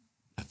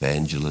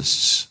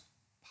 evangelists,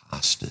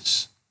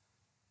 pastors.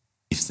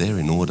 If they're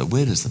in order,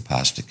 where does the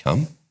pastor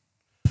come?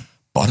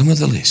 Bottom of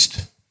the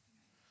list.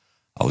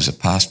 I was a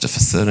pastor for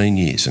 13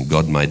 years and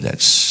God made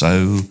that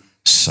so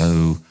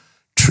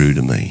true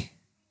to me.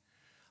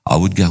 I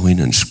would go in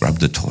and scrub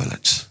the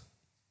toilets.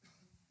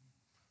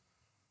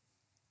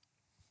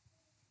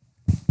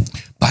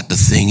 But the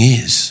thing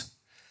is,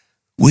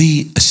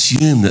 we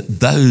assume that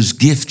those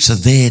gifts are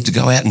there to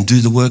go out and do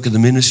the work of the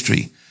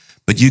ministry.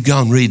 But you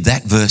go and read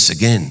that verse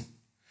again.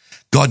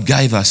 God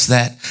gave us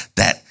that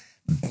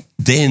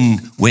then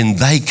when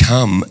they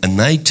come and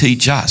they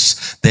teach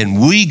us, then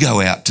we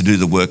go out to do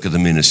the work of the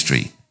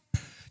ministry.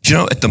 Do you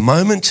know, at the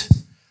moment,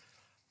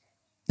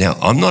 now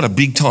I'm not a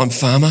big time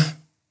farmer.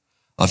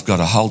 I've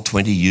got a whole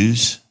 20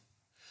 ewes.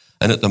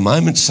 And at the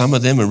moment, some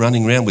of them are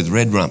running around with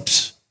red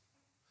rumps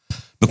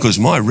because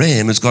my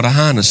ram has got a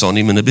harness on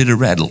him and a bit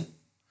of rattle.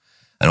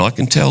 And I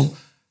can tell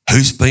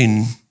who's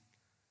been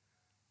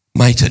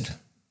mated.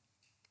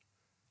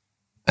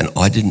 And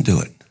I didn't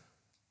do it.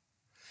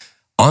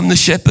 I'm the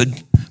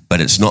shepherd, but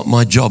it's not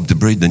my job to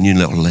breed the new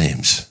little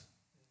lambs.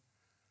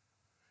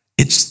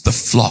 It's the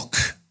flock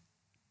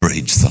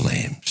breeds the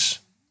lambs.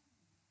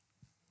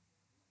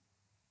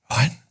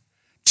 Right?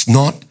 It's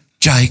not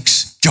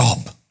Jake's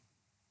job.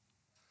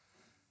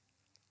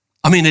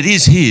 I mean, it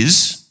is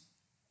his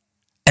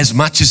as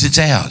much as it's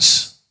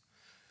ours.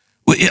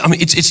 I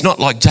mean, it's not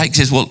like Jake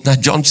says, well, no,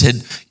 John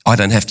said, I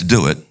don't have to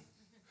do it.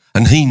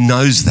 And he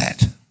knows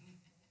that.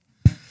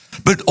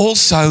 But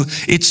also,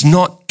 it's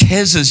not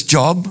Kez's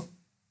job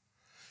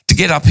to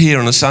get up here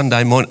on a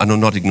Sunday morning, and I'm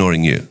not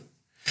ignoring you.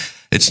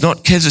 It's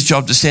not Kez's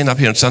job to stand up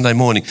here on Sunday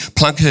morning,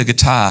 plunk her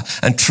guitar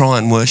and try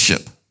and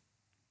worship.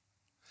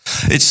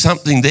 It's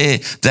something there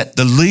that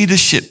the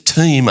leadership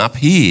team up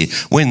here,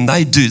 when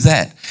they do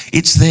that,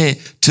 it's there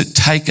to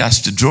take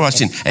us, to draw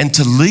us in, and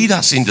to lead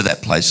us into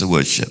that place of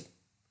worship.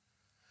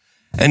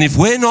 And if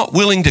we're not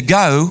willing to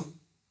go,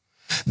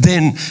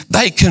 then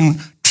they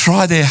can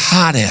try their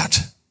heart out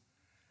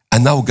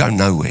and they'll go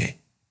nowhere.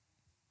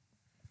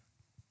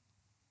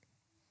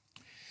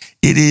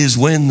 It is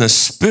when the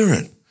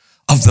Spirit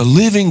of the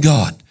living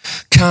God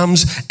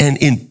comes and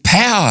in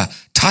power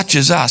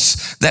touches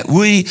us that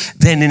we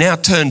then in our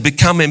turn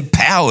become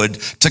empowered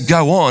to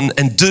go on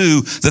and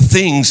do the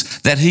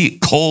things that he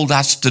called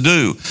us to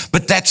do.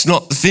 But that's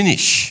not the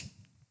finish.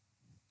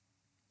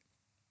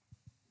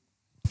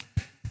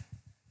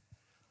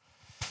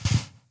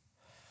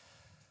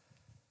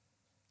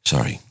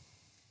 Sorry.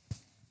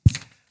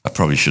 I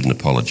probably shouldn't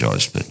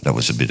apologise, but that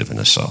was a bit of an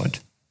aside.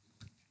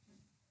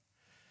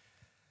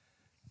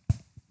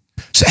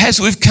 So as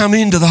we've come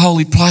into the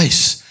holy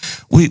place,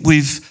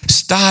 we've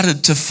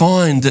started to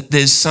find that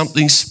there's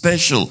something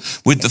special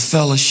with the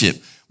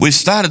fellowship. We've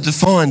started to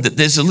find that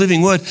there's a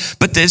living word,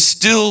 but there's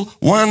still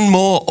one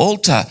more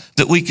altar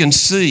that we can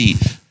see.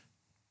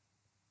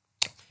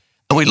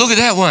 And we look at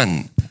that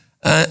one,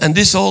 and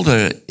this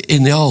altar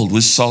in the old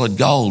was solid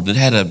gold. It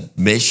had a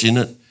mesh in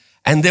it,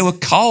 and there were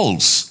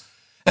coals.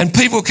 And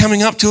people were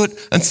coming up to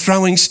it and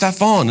throwing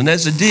stuff on. And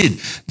as it did,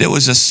 there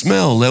was a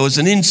smell, there was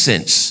an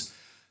incense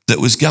that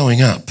was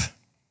going up.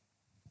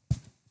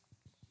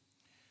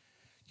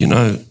 You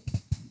know,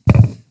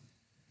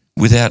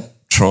 without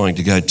trying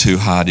to go too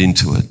hard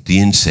into it, the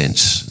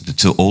incense,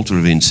 the altar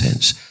of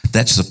incense,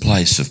 that's the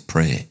place of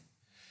prayer.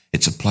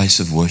 It's a place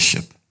of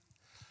worship.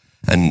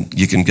 And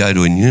you can go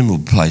to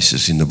innumerable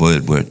places in the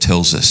Word where it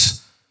tells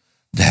us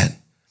that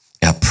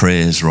our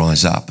prayers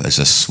rise up as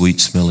a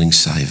sweet-smelling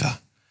savour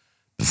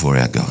before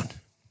our God.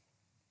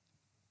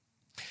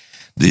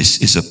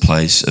 This is a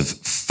place of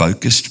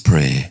focused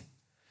prayer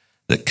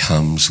that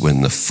comes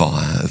when the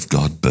fire of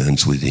God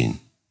burns within.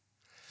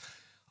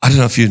 I don't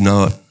know if you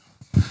know it,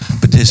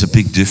 but there's a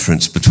big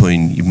difference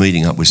between you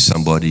meeting up with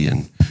somebody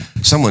and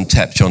someone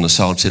taps you on the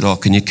shoulder and said, oh,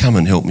 can you come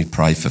and help me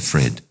pray for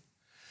Fred?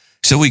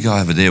 So we go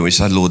over there and we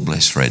say, Lord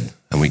bless Fred,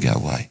 and we go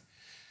away.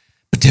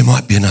 But there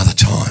might be another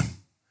time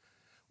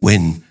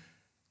when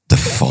the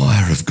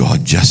fire of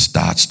God just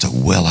starts to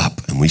well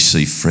up and we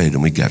see Fred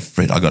and we go,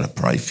 Fred, I got to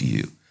pray for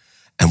you.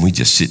 And we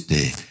just sit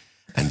there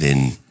and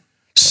then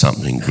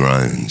something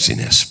groans in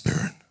our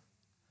spirit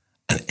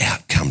and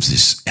out comes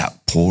this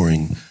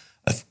outpouring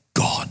of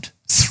God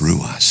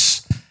through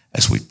us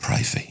as we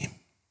pray for him.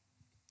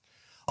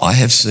 I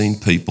have seen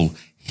people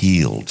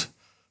healed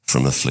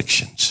from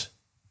afflictions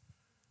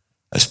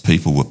as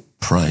people were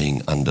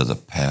praying under the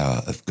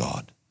power of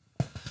God.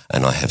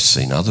 And I have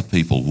seen other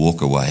people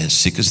walk away as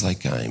sick as they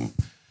came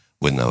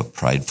when they were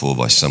prayed for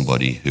by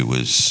somebody who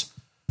was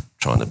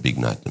trying to big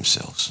note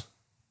themselves.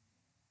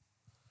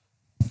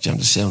 Do you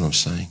understand what I'm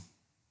saying?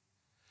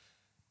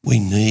 We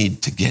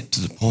need to get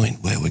to the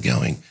point where we're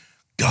going,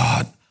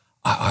 God,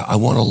 I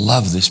want to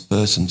love this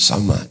person so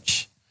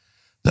much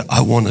that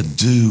I want to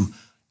do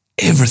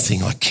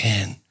everything I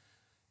can.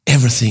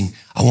 Everything.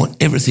 I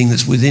want everything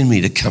that's within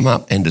me to come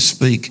up and to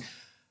speak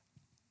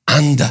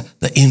under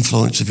the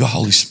influence of your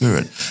Holy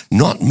Spirit.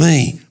 Not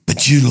me,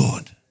 but you,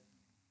 Lord.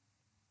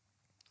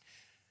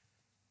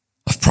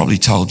 I've probably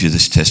told you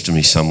this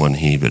testimony, someone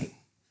here, but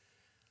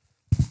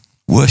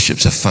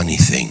worship's a funny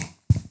thing.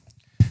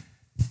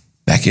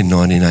 Back in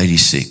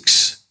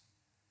 1986,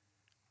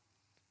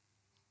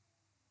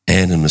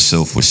 Anne Dan and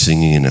myself were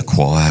singing in a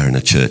choir in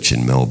a church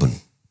in Melbourne,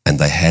 and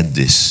they had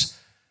this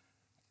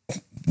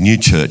new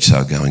church they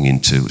were going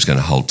into. It was going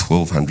to hold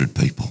 1,200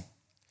 people.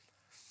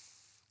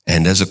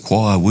 And as a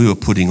choir, we were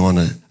putting on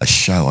a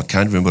show. I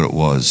can't remember what it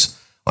was.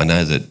 I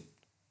know that,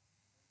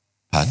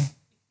 pardon?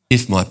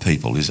 If My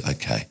People is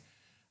okay.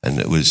 And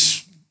it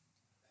was,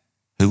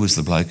 who was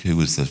the bloke who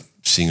was the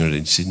singer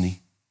in Sydney?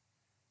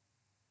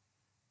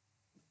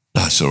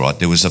 No, it's all right.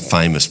 There was a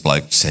famous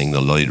bloke sang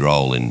the lead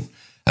role in,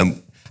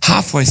 and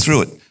halfway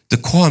through it, the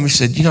choir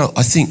said,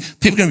 I think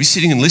people are going to be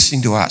sitting and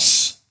listening to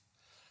us.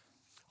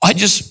 I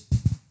just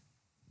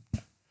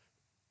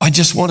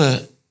want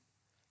to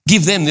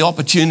give them the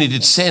opportunity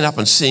to stand up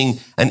and sing,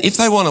 and if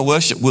they want to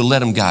worship, we'll let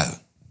them go.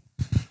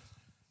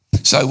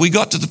 So we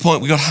got to the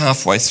point, we got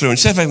halfway through,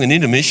 instead of having an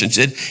intermission,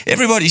 said,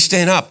 everybody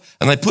stand up,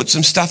 and they put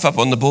some stuff up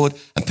on the board,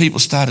 and people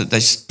started,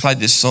 they played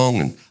this song,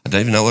 and I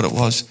don't even know what it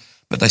was,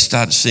 but they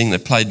started singing, they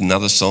played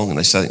another song, and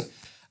they sang,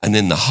 and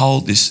then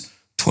this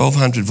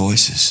 1,200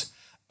 voices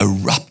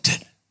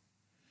erupted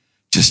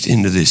just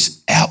into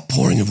this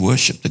outpouring of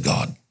worship to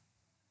God.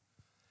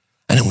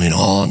 And it went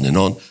on, and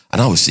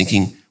I was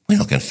thinking, we're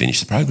not going to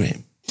finish the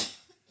program.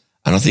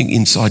 And I think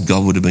inside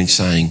God would have been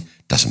saying,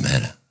 doesn't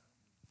matter.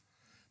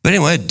 But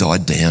anyway, it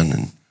died down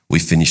and we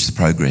finished the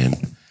program.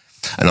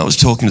 And I was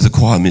talking to the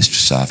choir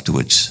mistress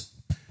afterwards.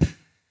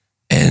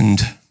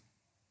 And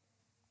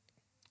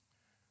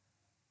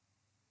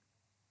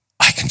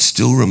I can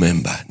still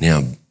remember.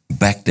 Now,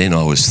 back then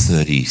I was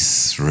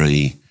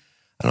 33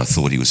 and I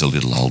thought he was a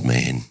little old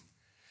man.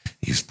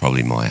 He was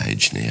probably my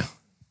age now.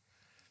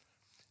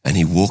 And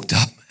he walked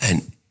up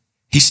and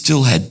he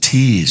still had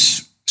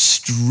tears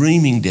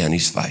streaming down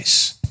his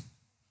face.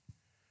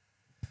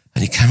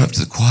 And he came up to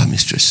the choir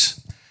mistress,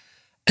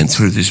 and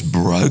through this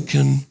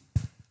broken,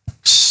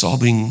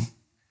 sobbing,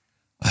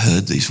 I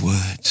heard these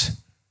words.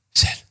 He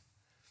said,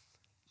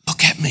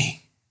 "Look at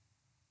me."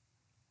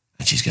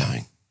 And she's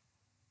going,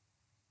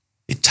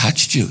 "It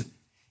touched you."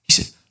 He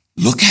said,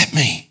 "Look at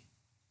me."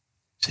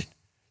 He said,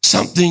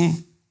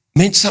 "Something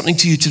meant something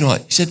to you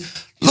tonight." He said,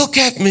 "Look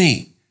at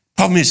me."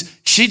 Problem is,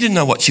 she didn't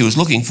know what she was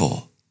looking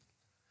for.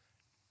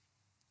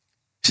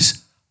 He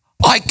says,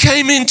 "I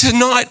came in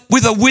tonight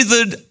with a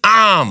withered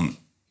arm."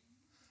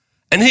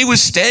 And he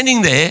was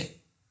standing there,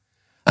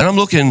 and I'm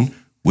looking,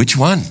 which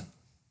one?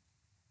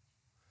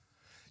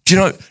 Do you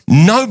know,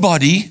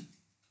 nobody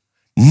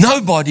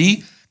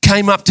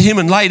came up to him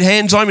and laid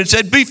hands on him and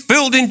said, "Be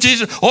filled in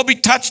Jesus," or "Be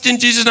touched in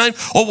Jesus' name,"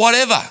 or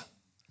whatever.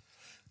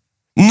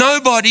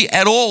 Nobody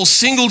at all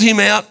singled him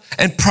out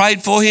and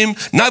prayed for him.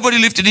 Nobody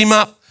lifted him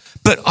up.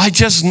 But I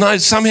just know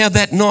somehow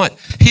that night,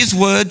 his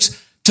words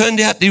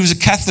turned out he was a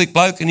Catholic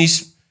bloke and he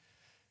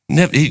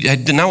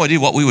had no idea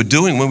what we were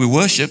doing when we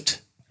worshipped.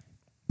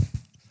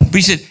 But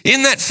he said,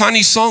 "In that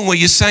funny song where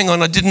you sang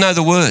on, I didn't know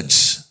the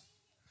words."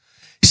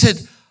 He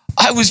said,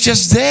 "I was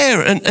just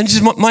there and he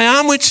said, my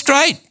arm went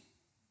straight."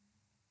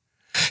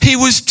 He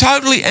was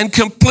totally and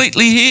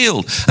completely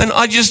healed. And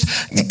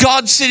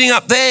God's sitting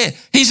up there.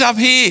 He's up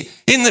here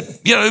in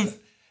the,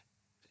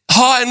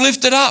 high and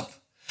lifted up.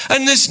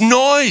 And this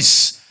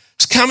noise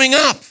is coming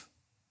up.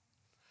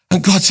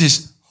 And God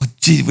says, "Oh,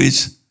 gee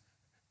whiz,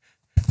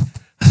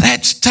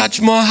 that's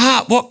touched my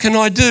heart. What can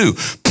I do?"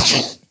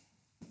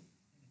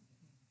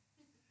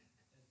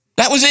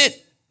 That was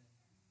it.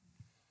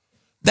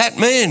 That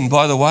man,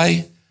 by the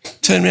way,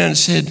 turned around and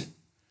said,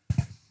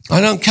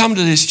 "I don't come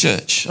to this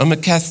church. I'm a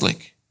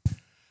Catholic.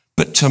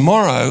 But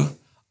tomorrow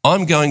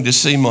I'm going to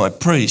see my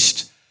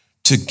priest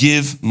to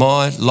give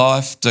my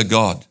life to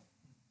God."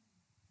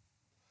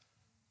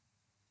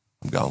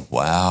 I'm going,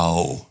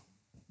 wow.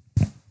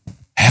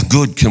 How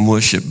good can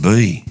worship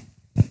be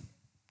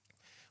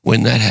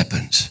when that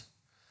happens?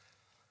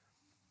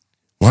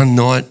 One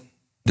night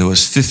there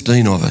was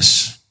 15 of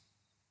us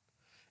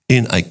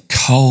in a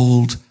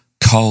cold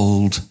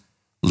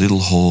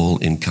little hall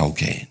in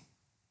Culcairn.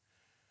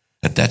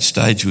 At that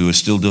stage, we were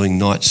still doing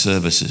night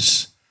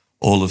services,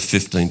 all of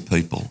 15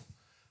 people,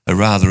 a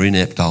rather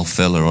inept old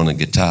fella on a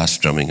guitar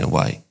strumming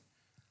away.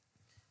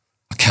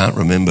 I can't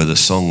remember the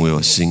song we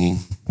were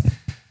singing.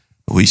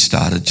 We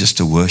started just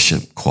to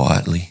worship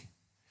quietly.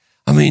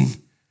 I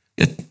mean,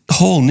 a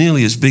hall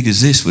nearly as big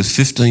as this with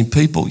 15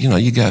 people,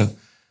 you go,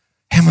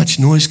 how much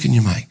noise can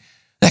you make?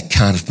 That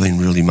can't have been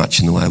really much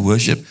in the way of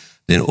worship.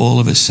 Then all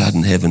of a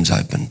sudden, heavens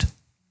opened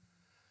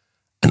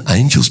and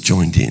angels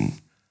joined in,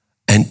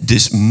 and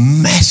this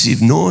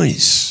massive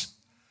noise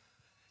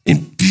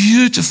in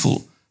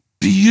beautiful,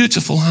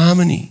 beautiful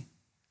harmony.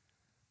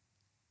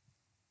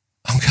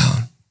 I'm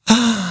going,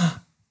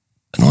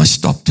 and I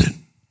stopped it.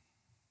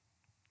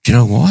 Do you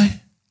know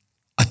why?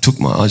 I took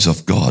my eyes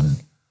off God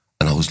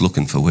and I was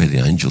looking for where the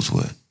angels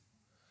were.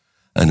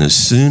 And as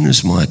soon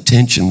as my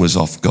attention was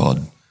off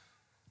God,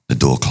 the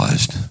door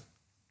closed.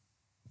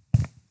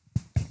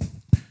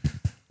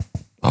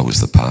 I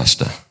was the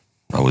pastor.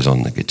 I was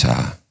on the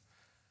guitar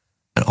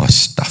and I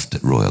stuffed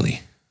it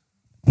royally.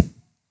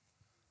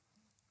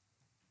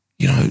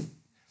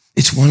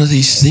 It's one of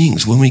these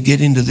things when we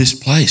get into this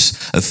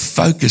place of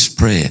focused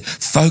prayer,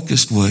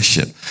 focused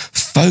worship,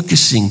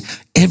 focusing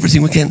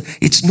everything we can.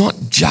 It's not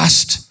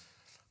just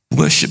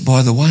worship,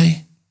 by the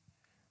way.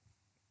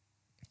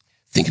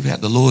 Think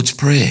about the Lord's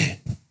Prayer.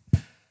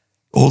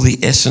 All the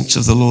essence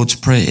of the Lord's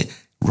Prayer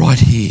right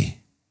here.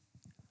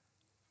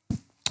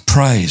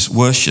 Praise,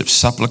 worship,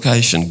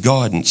 supplication,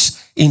 guidance,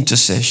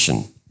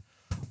 intercession.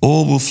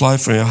 All will flow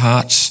from our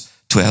hearts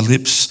to our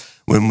lips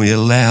when we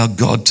allow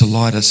God to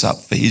light us up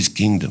for his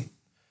kingdom.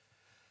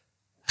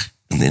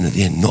 And then at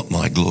the end, not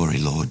my glory,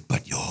 Lord,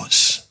 but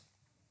yours.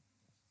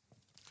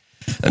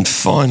 And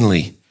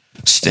finally,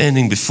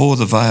 standing before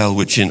the veil,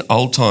 which in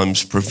old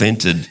times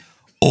prevented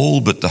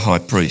all but the high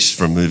priest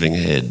from moving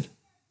ahead.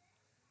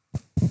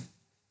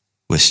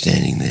 We're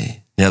standing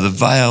there. Now, the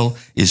veil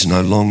is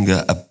no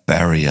longer a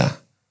barrier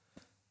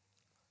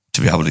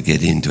to be able to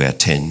get into our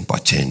 10 by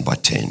 10 by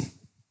 10.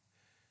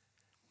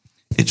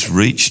 It's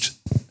reached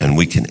and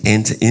we can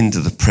enter into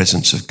the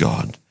presence of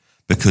God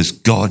because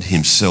God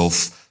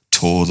himself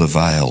tore the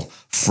veil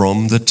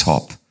from the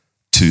top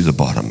to the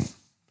bottom.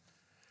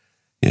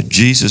 You know,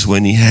 Jesus,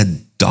 when he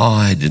had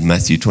died in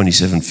Matthew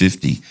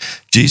 27:50,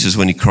 Jesus,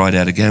 when he cried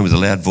out again with a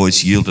loud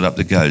voice, yielded up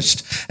the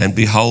ghost. And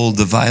behold,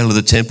 the veil of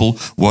the temple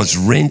was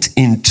rent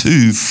in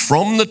two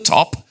from the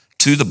top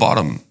to the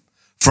bottom,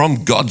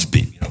 from God's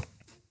bit. You know.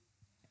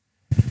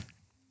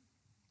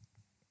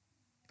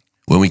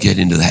 When we get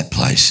into that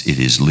place, it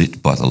is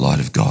lit by the light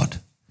of God,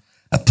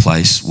 a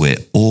place where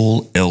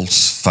all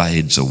else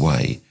fades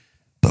away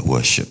but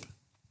worship.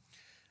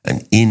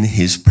 And in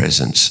his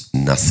presence,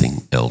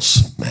 nothing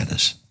else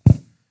matters.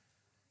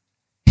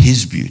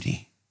 His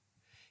beauty,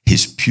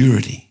 his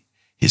purity,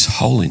 his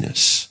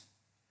holiness,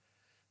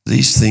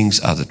 these things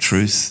are the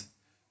truth,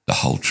 the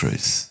whole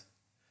truth,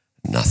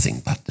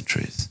 nothing but the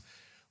truth.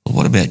 Well,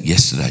 what about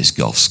yesterday's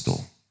golf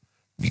score?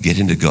 You get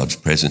into God's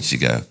presence, you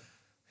go,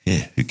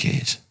 yeah, who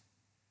cares?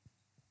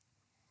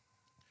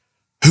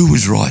 Who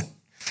was right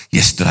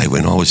yesterday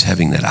when I was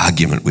having that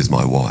argument with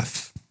my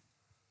wife?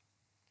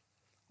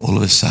 All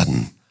of a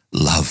sudden,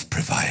 love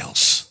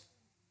prevails.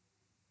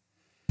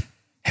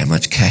 How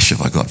much cash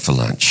have I got for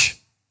lunch?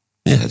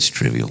 Yeah, that's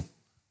trivial.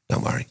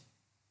 Don't worry.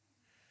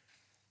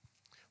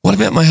 What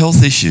about my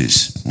health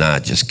issues? Nah,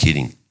 just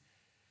kidding.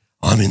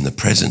 I'm in the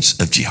presence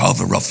of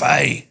Jehovah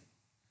Rapha,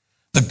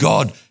 the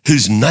God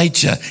whose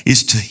nature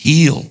is to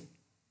heal.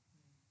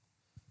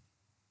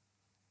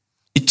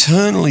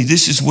 Eternally,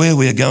 this is where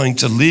we are going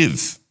to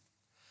live.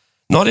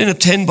 Not in a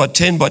 10 by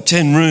 10 by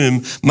 10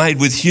 room made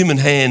with human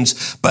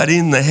hands, but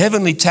in the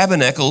heavenly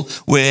tabernacle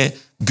where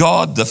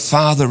God the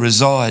Father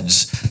resides.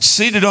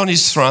 Seated on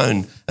his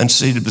throne and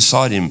seated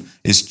beside him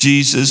is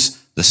Jesus,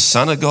 the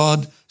Son of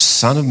God,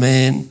 Son of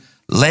Man,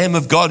 Lamb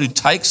of God who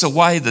takes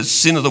away the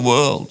sin of the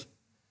world.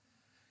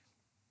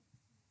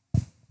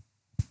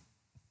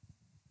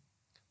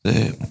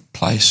 The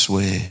place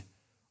where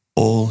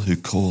all who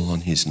call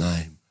on his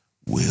name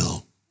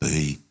will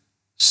be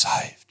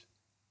saved.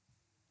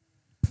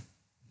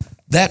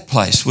 That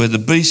place where the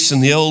beasts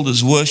and the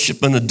elders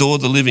worship and adore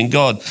the living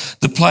God.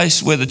 The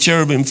place where the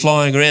cherubim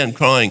flying around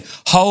crying,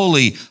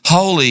 holy,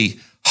 holy,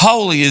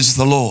 holy is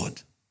the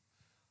Lord.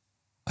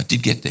 I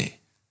did get there.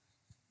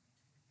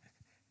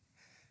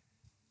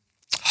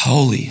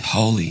 Holy,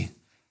 holy,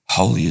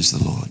 holy is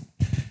the Lord.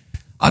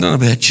 I don't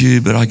know about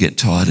you, but I get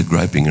tired of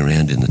groping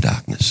around in the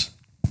darkness.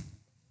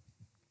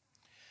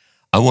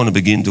 I want to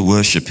begin to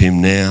worship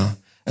him now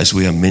as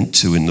we are meant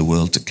to in the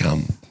world to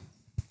come.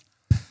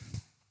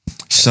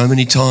 So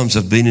many times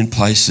I've been in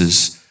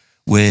places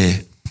where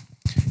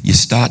you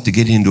start to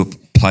get into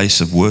a place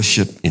of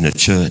worship in a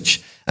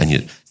church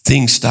and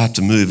things start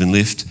to move and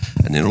lift,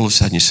 and then all of a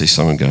sudden you see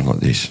someone going like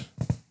this.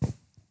 And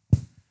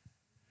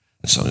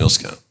someone else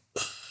go.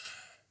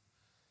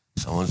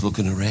 Someone's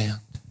looking around.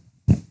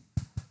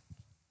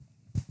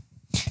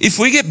 If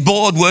we get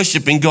bored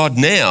worshipping God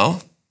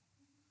now,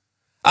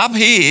 up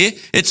here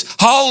it's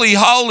holy,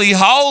 holy,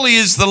 holy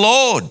is the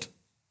Lord.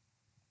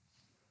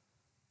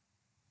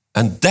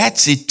 And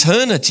that's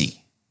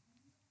eternity.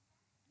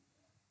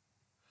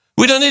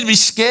 We don't need to be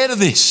scared of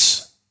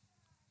this.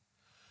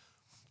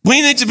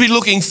 We need to be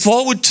looking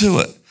forward to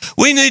it.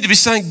 We need to be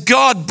saying,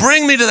 God,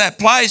 bring me to that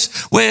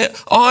place where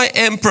I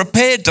am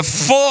prepared to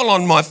fall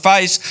on my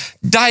face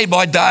day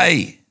by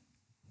day.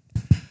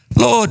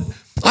 Lord,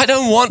 I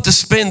don't want to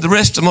spend the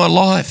rest of my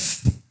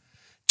life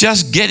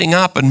just getting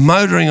up and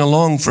motoring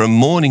along from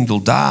morning till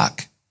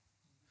dark.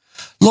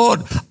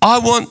 Lord, I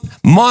want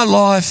my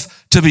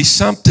life to be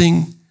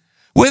something,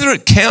 whether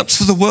it counts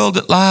for the world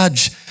at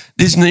large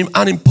isn't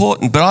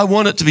unimportant, but I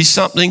want it to be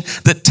something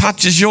that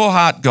touches your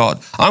heart,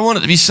 God. I want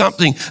it to be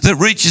something that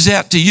reaches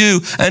out to you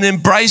and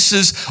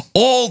embraces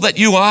all that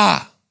you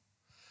are,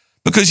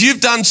 because you've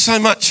done so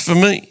much for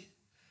me.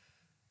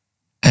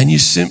 And you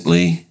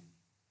simply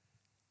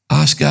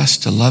ask us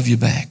to love you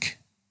back.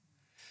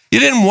 You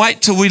didn't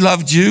wait till we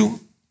loved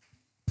you.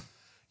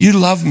 You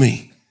loved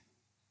me.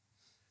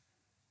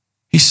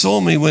 He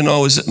saw me when I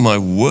was at my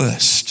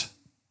worst.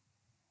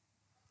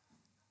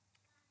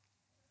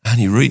 And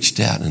he reached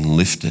out and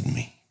lifted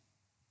me.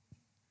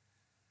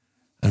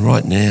 And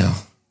right now,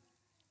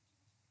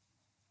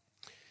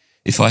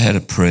 if I had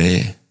a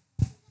prayer,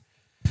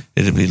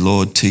 it'd be,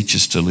 Lord, teach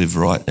us to live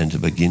right and to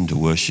begin to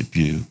worship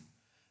you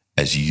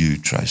as you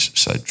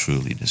so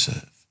truly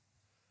deserve.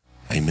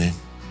 Amen.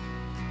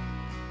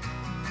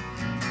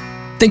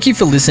 Thank you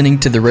for listening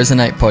to the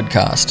Resonate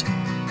podcast.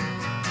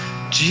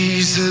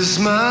 Jesus,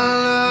 my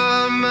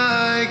love,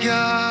 my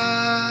God.